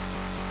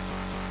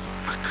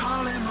 I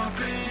call him up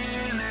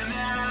in and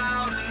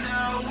out of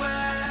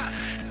nowhere.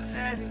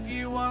 Said if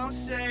you won't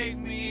save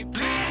me,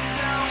 please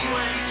don't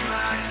waste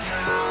my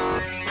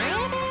time.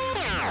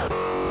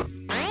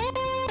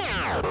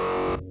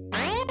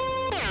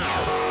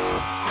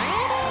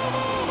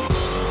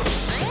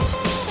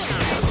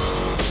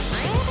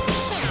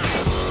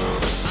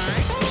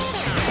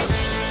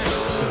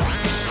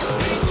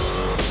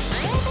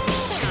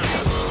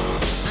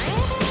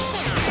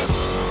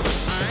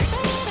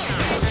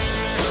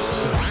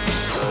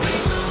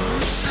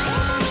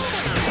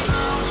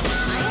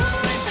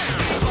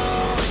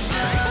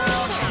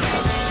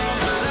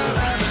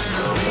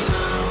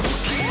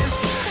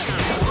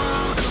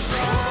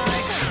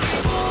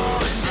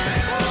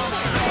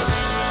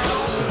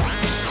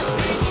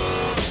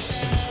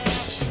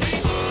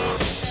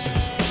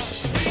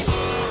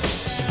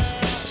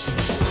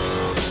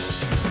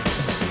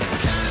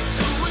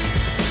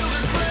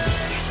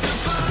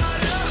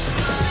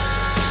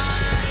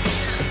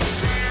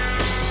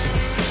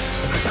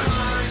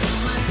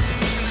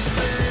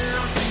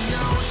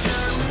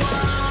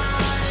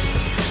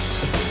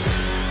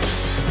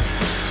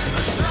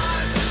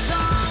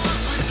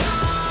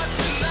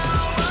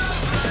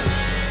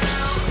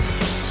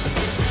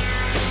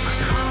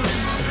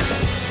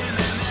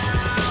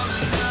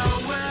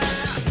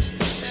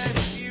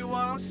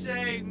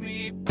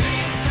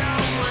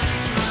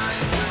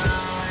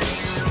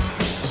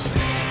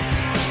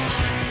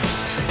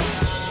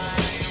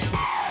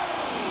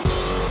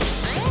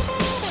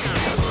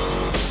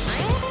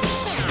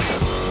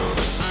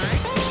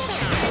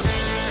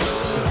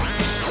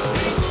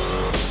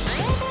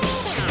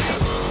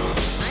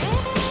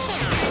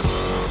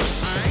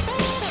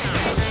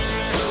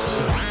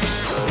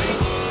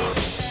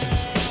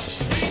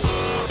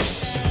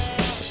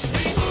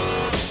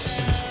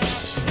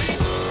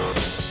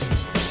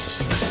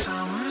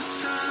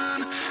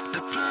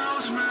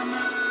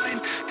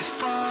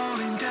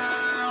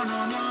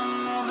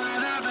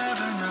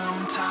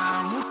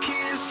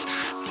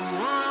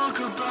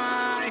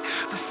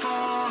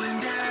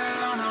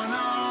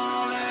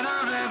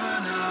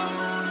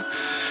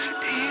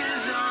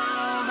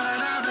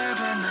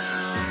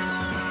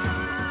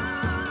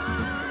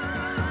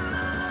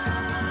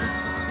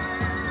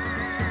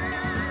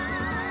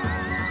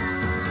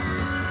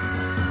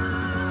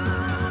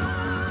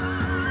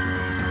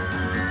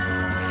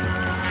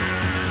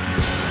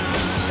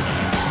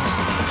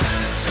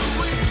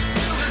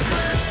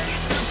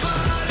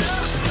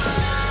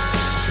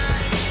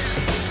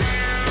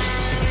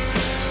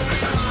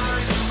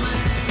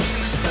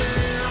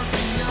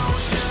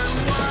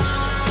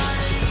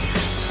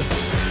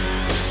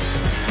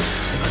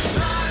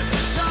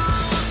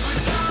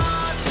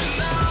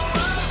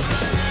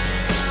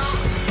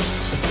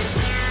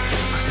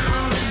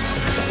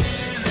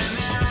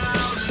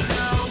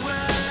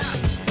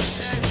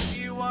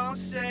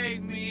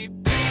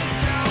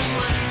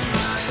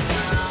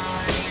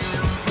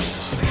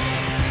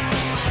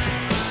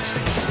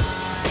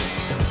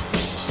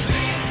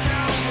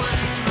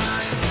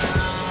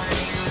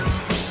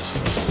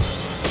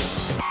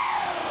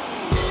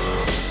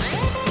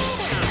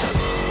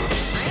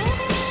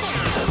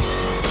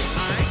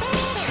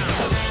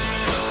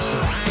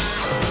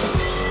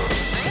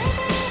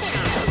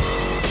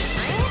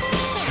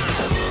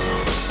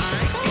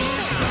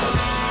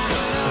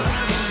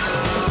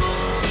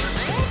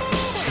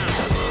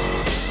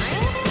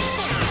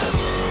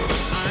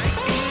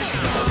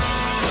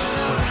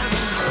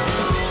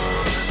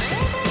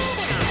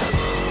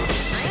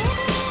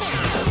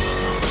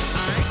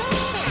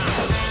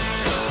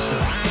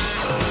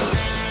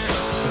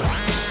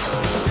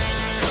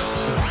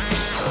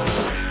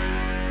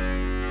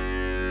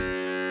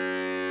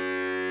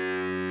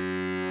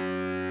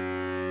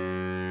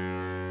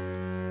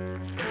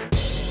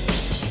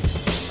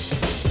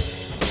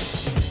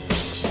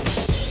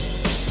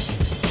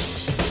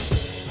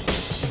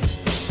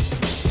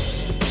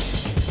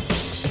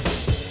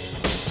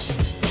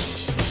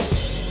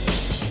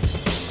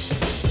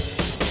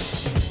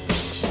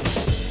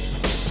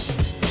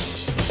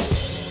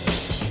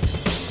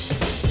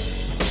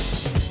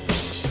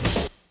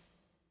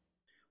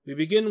 We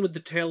begin with the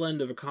tail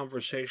end of a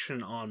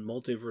conversation on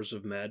Multiverse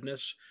of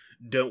Madness.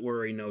 Don't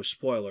worry, no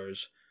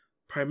spoilers.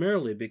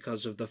 Primarily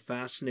because of the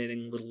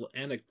fascinating little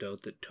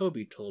anecdote that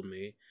Toby told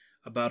me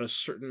about a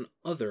certain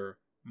other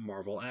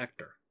Marvel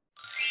actor.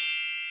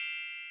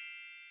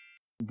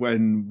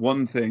 When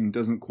one thing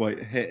doesn't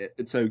quite hit,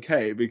 it's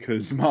okay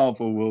because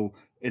Marvel will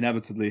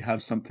inevitably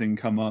have something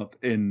come up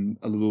in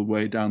a little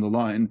way down the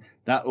line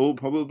that will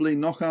probably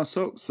knock our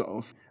socks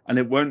off, and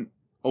it won't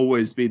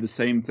always be the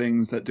same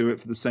things that do it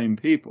for the same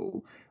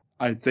people.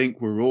 I think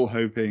we're all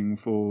hoping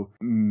for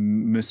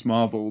Miss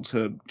Marvel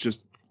to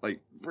just like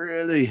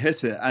really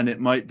hit it, and it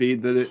might be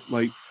that it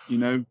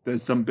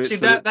there's some bits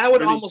that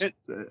would really almost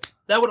hits it.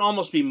 That would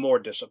almost be more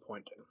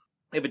disappointing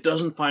if it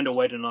doesn't find a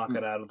way to knock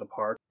it out of the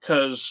park,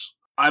 because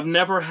I've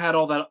never had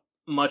all that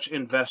much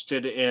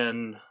invested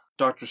in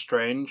Doctor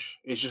Strange.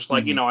 It's just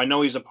like, I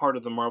know he's a part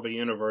of the Marvel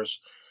Universe.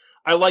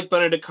 I like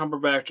Benedict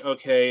Cumberbatch,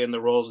 okay, in the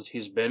roles that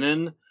he's been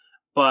in,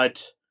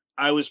 but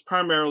I was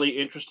primarily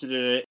interested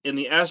in it in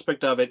the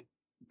aspect of it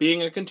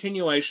being a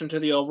continuation to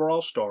the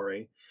overall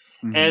story,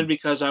 and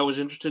because I was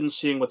interested in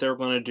seeing what they were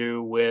going to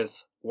do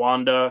with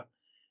Wanda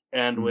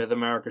and with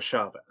America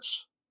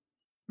Chavez.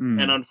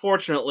 And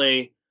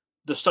unfortunately,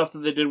 the stuff that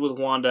they did with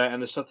Wanda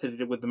and the stuff they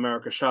did with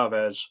America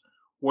Chavez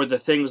were the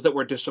things that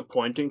were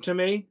disappointing to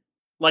me.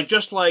 Like,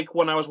 just like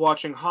when I was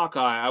watching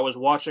Hawkeye, I was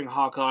watching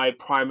Hawkeye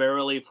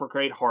primarily for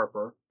Kate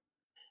Harper,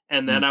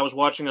 and then I was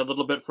watching a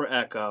little bit for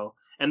Echo,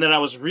 and then I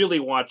was really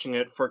watching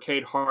it for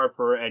Kate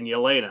Harper and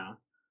Yelena.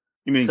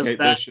 You mean Kate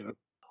Bishop?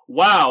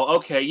 Wow,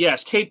 okay,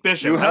 yes, Kate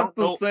Bishop. You have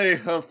to say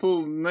her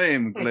full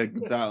name,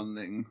 Greg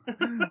Downing.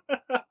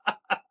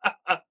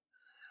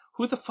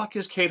 Who the fuck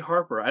is Kate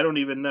Harper? I don't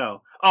even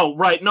know. Oh,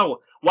 right,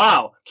 no.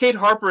 Wow, Kate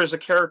Harper is a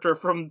character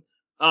from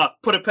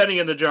Put a Penny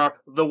in the Jar,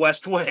 The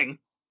West Wing.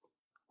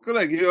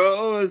 Greg, you're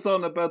always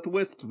on about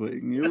West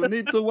Wing. You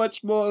need to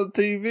watch more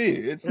TV.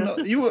 It's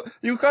not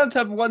you can't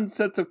have one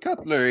set of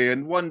cutlery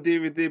and one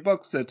DVD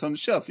box set on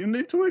shelf. You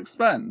need to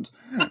expand.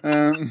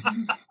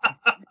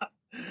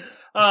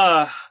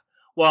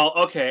 Well,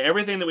 okay,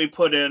 everything that we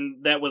put in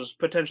that was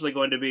potentially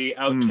going to be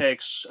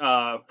outtakes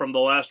from the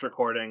last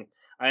recording,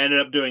 I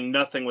ended up doing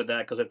nothing with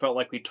that because it felt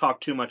like we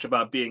talked too much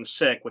about being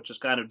sick, which is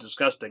kind of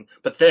disgusting.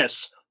 But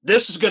this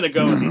is going to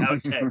go in the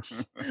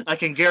outtakes. I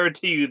can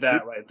guarantee you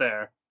that right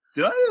there.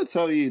 Did I ever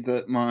tell you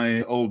that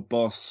my old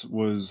boss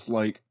was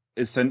like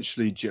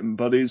essentially gym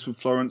buddies with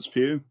Florence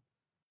Pugh?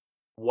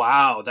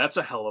 Wow, that's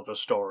a hell of a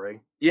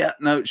story. Yeah,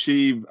 no,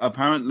 she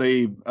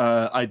apparently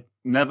I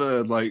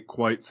never like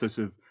quite sort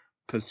of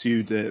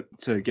pursued it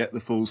to get the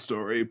full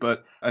story,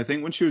 but I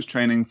think when she was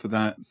training for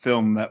that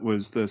film that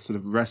was the sort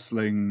of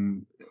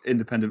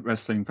independent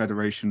wrestling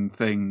federation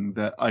thing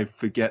that I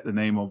forget the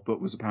name of but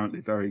was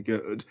apparently very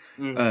good,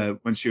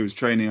 when she was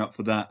training up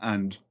for that,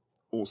 and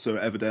also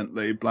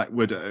evidently Black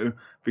Widow,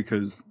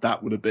 because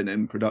that would have been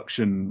in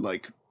production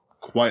like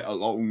quite a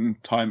long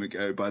time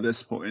ago by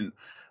this point,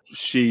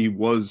 she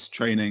was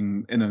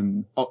training in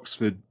an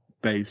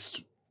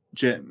Oxford-based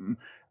gym.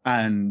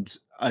 And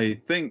I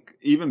think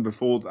even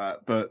before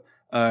that, but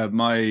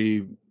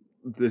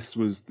this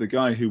was the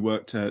guy who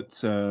worked at,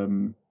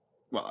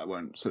 well, I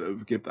won't sort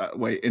of give that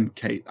away in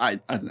case, I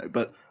don't know,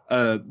 but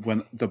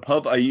when the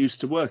pub I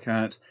used to work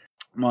at,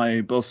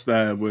 my boss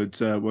there would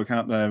work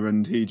out there,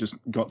 and he just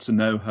got to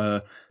know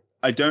her.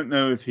 I don't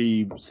know if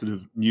he sort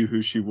of knew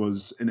who she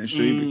was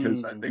initially,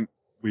 because I think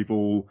we've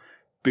all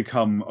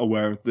become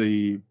aware of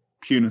the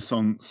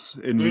Punaissance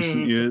in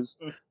recent years,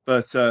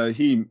 but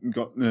he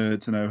got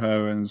to know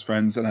her and his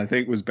friends, and I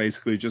think was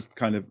basically just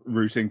kind of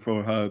rooting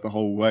for her the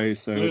whole way.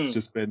 So it's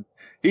just been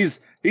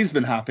he's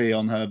been happy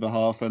on her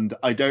behalf, and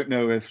I don't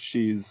know if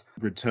she's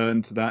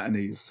returned to that and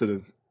he's sort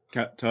of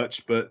kept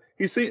touch, but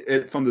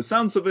from the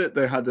sounds of it,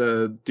 they had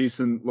a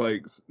decent,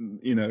 like,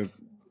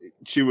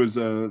 she was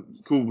a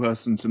cool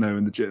person to know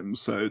in the gym,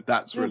 so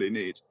that's really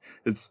neat.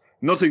 It's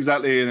not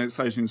exactly an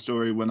exciting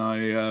story when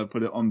I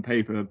put it on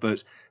paper,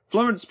 but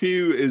Florence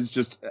Pugh is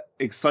just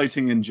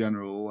exciting in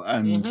general,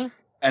 and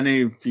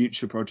any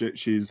future project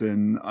she's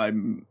in,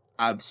 I'm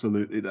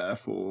absolutely there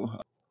for.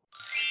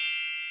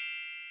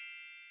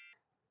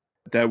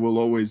 There will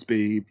always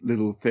be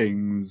little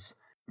things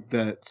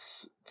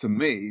that, to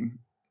me,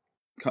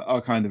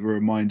 are kind of a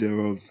reminder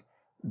of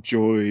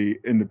joy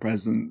in the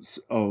presence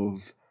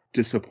of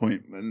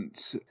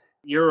disappointment.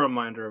 You're a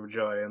reminder of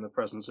joy in the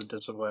presence of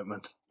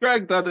disappointment.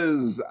 Greg, that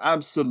is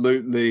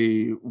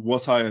absolutely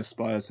what I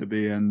aspire to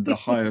be, and the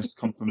highest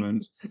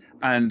compliment.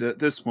 And at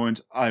this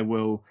point, I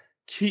will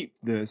keep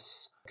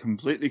this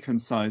completely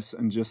concise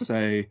and just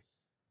say,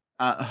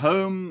 at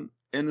home,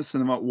 in the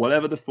cinema,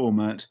 whatever the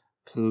format,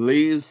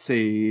 please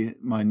see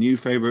my new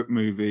favorite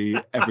movie,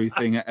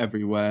 Everything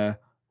Everywhere,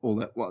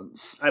 all at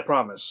once. I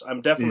promise. I'm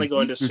definitely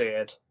going to see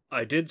it.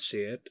 I did see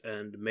it,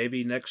 and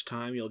maybe next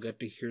time you'll get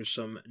to hear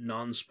some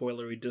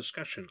non-spoilery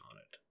discussion on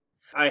it.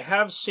 I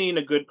have seen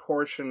a good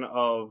portion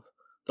of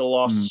The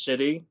Lost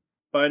City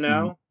by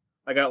now.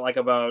 I got like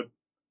about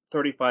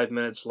 35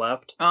 minutes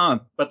left.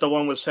 But the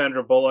one with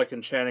Sandra Bullock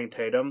and Channing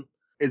Tatum,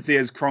 Is he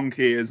as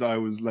cronky as I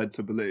was led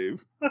to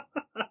believe?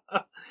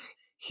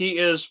 He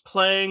is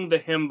playing the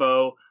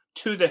himbo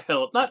to the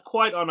hilt. Not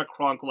quite on a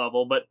Kronk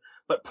level, but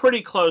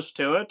pretty close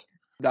to it.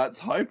 That's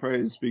high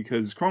praise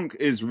because Kronk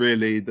is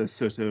really the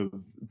sort of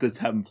the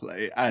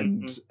template,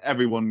 and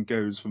everyone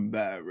goes from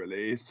there,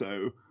 really.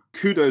 So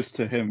kudos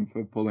to him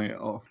for pulling it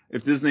off.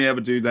 If Disney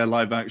ever do their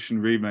live-action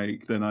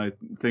remake, then I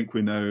think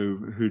we know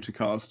who to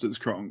cast as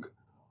Kronk.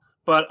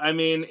 But, I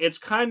mean, it's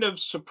kind of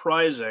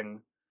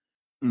surprising,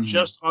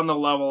 just on the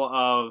level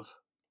of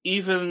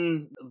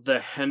even the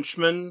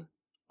henchmen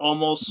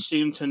almost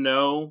seem to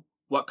know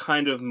what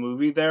kind of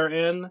movie they're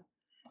in.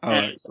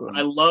 And Excellent.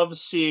 I love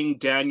seeing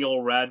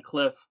Daniel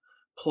Radcliffe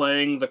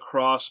playing the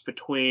cross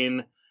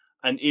between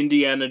an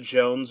Indiana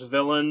Jones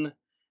villain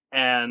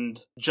and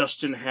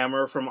Justin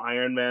Hammer from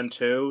Iron Man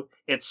 2.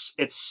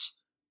 It's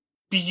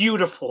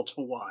beautiful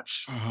to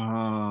watch.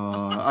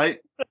 I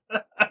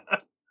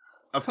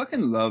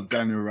fucking love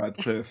Daniel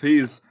Radcliffe.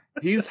 He's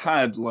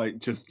had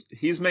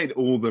he's made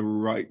all the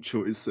right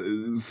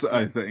choices,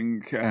 I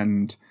think,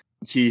 and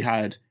he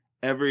had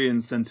every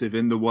incentive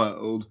in the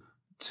world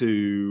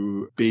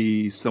to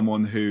be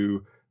someone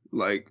who,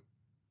 like,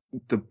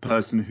 the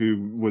person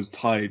who was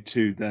tied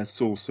to their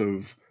source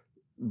of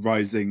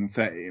rising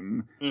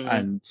fame,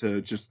 and to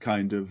just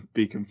kind of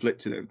be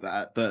conflicted of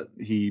that, but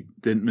he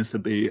didn't miss a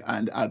beat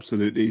and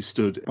absolutely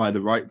stood by the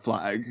right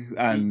flag,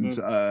 and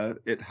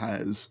it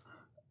has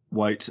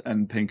white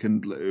and pink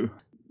and blue.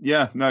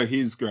 Yeah, no,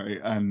 he's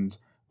great, and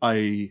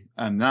I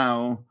am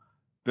now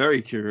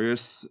very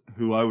curious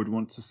who I would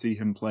want to see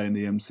him play in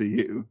the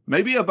MCU.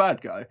 Maybe a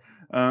bad guy,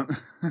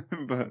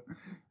 but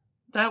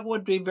that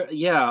would be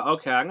yeah.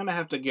 Okay, I'm gonna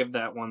have to give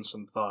that one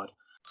some thought.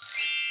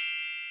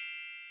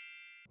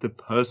 The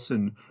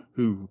person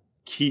who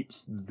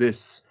keeps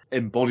this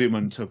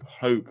embodiment of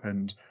hope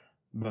and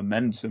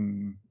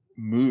momentum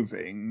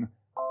moving.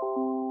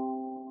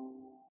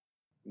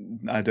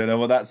 I don't know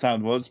what that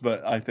sound was,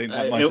 but I think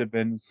that might have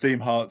been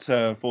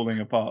Steamheart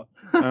falling apart.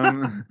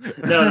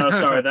 No,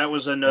 sorry, that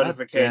was a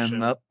notification.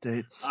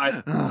 Goddamn updates.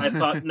 I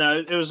thought, no,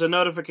 it was a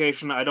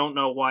notification. I don't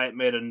know why it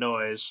made a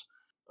noise.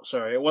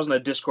 Sorry, it wasn't a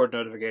Discord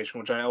notification,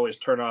 which I always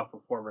turn off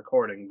before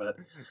recording, but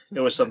it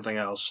was something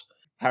else.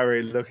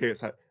 Harry looking,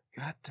 it's like,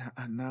 God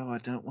damn, no, I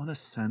don't want to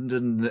send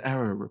an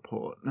error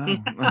report. No.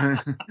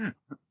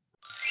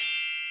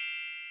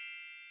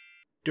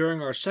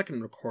 During our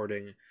second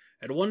recording,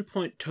 at one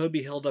point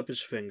Toby held up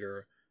his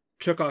finger,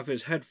 took off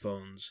his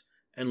headphones,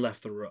 and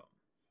left the room.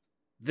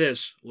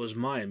 This was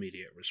my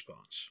immediate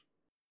response.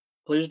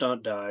 Please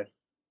don't die.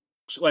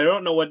 So I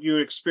don't know what you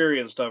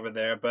experienced over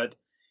there, but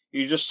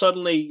you just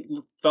suddenly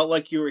felt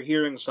like you were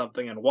hearing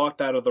something and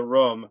walked out of the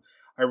room.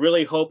 I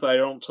really hope that I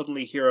don't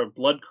suddenly hear a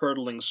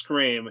blood-curdling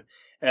scream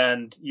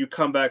and you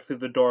come back through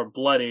the door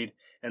bloodied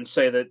and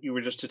say that you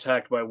were just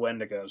attacked by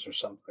Wendigos or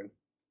something.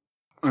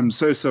 I'm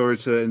so sorry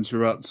to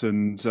interrupt,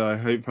 and I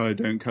hope I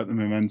don't cut the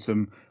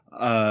momentum.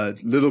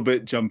 Little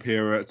bit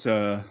jumpier at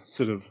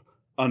sort of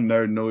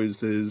unknown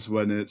noises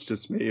when it's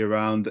just me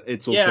around.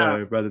 It's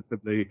also a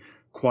relatively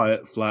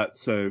quiet flat,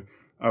 so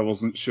I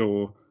wasn't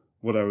sure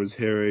what I was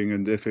hearing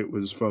and if it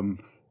was from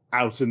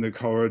out in the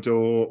corridor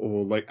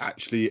or like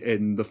actually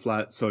in the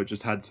flat. So I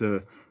just had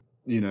to,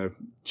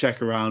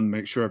 check around,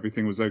 make sure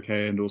everything was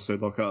okay, and also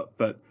lock up.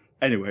 But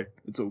anyway,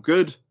 it's all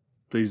good.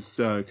 Please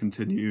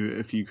continue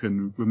if you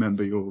can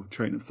remember your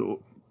train of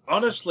thought.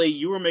 Honestly,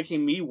 you were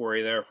making me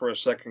worry there for a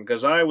second,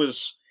 because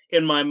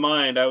in my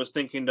mind, I was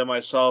thinking to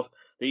myself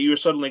that you were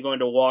suddenly going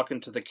to walk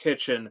into the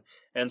kitchen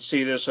and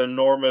see this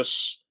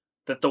enormous,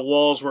 that the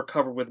walls were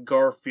covered with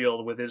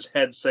Garfield with his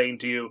head saying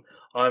to you,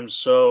 "I'm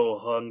so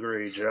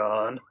hungry,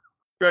 John."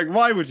 Greg,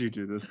 why would you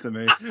do this to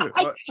me?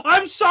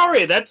 I'm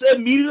sorry. That's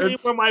immediately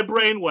where my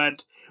brain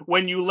went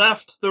when you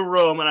left the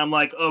room, and I'm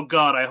like, oh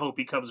God, I hope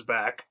he comes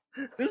back.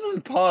 This is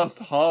past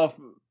half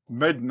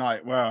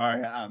midnight where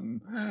I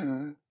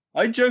am.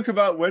 I joke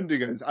about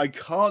Wendigos. I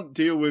can't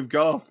deal with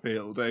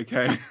Garfield,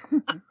 okay?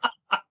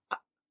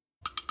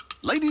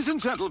 Ladies and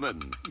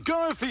gentlemen,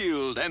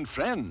 Garfield and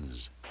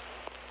friends.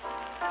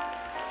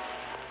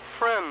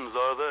 Friends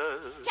are there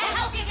to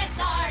help you get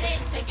started,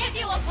 to give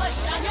you a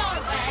push on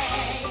your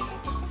way.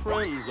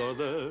 Friends are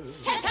there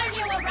to turn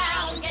you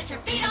around, get your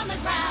feet on the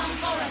ground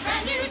for a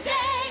brand new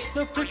day.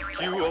 They'll pick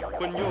you up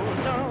when you're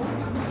down,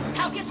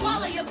 help you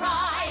swallow your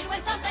pride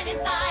when something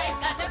inside's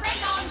got to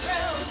break on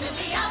through to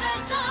the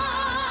other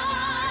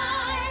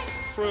side.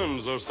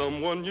 Friends are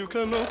someone you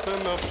can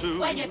open up to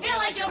when you feel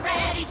like you're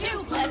ready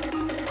to flip,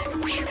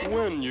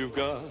 when you've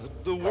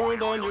got the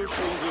world on your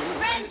shoulders.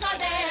 Friends are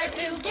there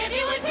to give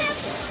you a tip.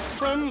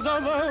 Friends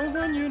are there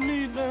when you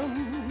need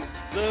them.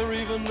 They're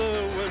even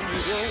there when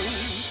you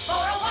don't. For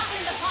a walk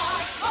in the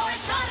park or a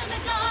shot in the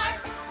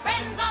dark,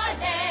 friends are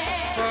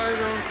there. I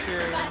don't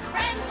care, but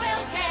friends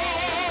will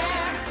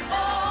care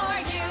for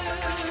you.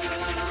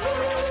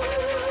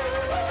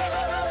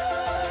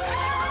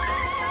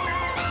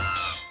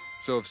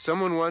 So if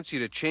someone wants you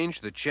to change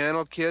the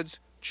channel, kids,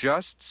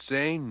 just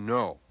say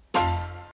no.